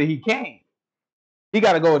same way that he came. He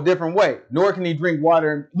got to go a different way. Nor can he drink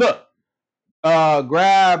water. Look,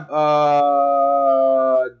 grab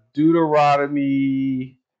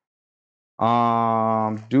Deuteronomy.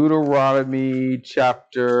 Deuteronomy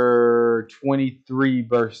chapter 23,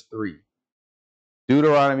 verse 3.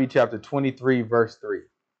 Deuteronomy chapter 23, verse 3.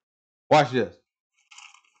 Watch this.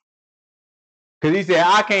 Because he said,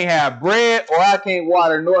 I can't have bread or I can't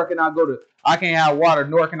water, nor can I can't have water,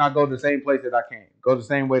 nor can I go to the same place that I came. Go the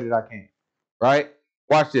same way that I came. Right?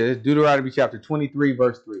 Watch this. Deuteronomy chapter 23,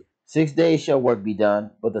 verse 3. 6 days shall work be done,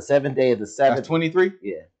 but the seventh day of the Sabbath. That's 23?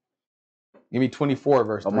 Yeah. Give me 24,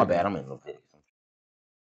 verse 3. Oh, my bad. I'm in Leviticus.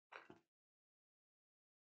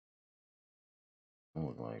 I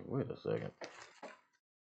was like, wait a second.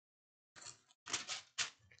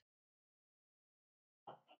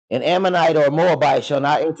 An Ammonite or Moabite shall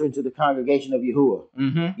not enter into the congregation of Yahuwah.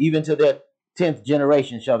 Mm-hmm. Even to their 10th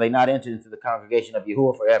generation shall they not enter into the congregation of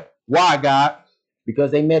Yahuwah forever. Why, God?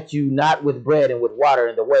 Because they met you not with bread and with water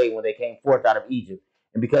in the way when they came forth out of Egypt,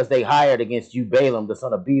 and because they hired against you Balaam the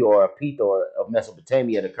son of Beor, of Pethor of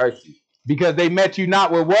Mesopotamia, to curse you. Because they met you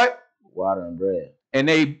not with what? Water and bread. And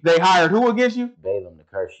they hired who against you? Balaam to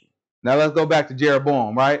curse you. Now let's go back to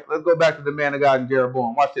Jeroboam, right? Let's go back to the man of God in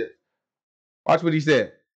Jeroboam. Watch this. Watch what he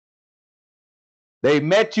said. They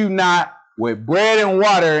met you not with bread and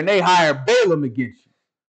water, and they hired Balaam against you,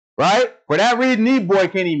 right? For that reason, these boys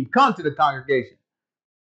can't even come to the congregation,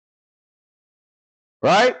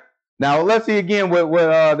 right? Now let's see again what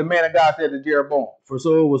the man of God said to Jeroboam. For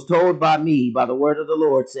so it was told by me, by the word of the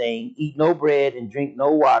Lord, saying, eat no bread and drink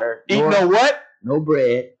no water. Eat no what? No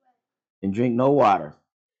bread and drink no water.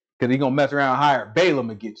 Because he's going to mess around and hire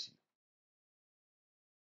Balaam against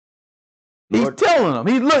you. Lord, he's telling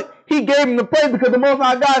them. He gave him the praise because the Most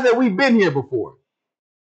High God said we've been here before.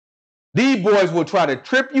 These boys will try to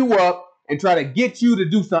trip you up and try to get you to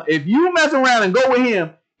do something. If you mess around and go with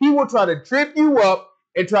him, he will try to trip you up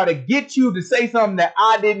and try to get you to say something that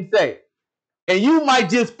I didn't say. And you might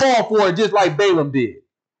just fall for it just like Balaam did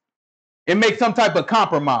and make some type of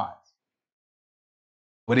compromise.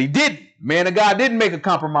 But he didn't. Man of God didn't make a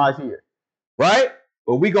compromise here. Right?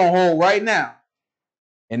 But we're going to hold right now.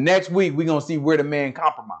 And next week, we're going to see where the man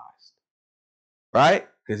compromised. Right?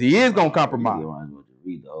 Because he is going to compromise.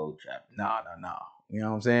 Read the whole chapter. No. You know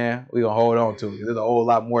what I'm saying? We're going to hold on to it. There's a whole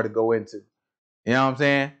lot more to go into. You know what I'm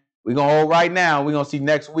saying? We're going to hold right now. We're going to see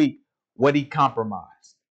next week what he compromised.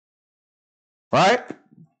 Right?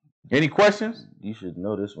 Any questions? You should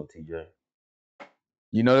know this one, TJ.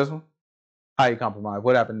 You know this one? How he compromised?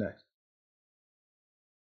 What happened next?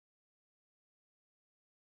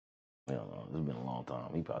 I don't know. It's been a long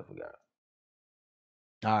time. He probably forgot.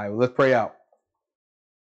 All right, well, let's pray out.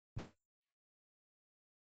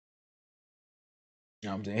 You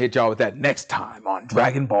know what I'm saying? Hit y'all with that next time on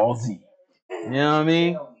Dragon Ball Z. You know what I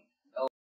mean?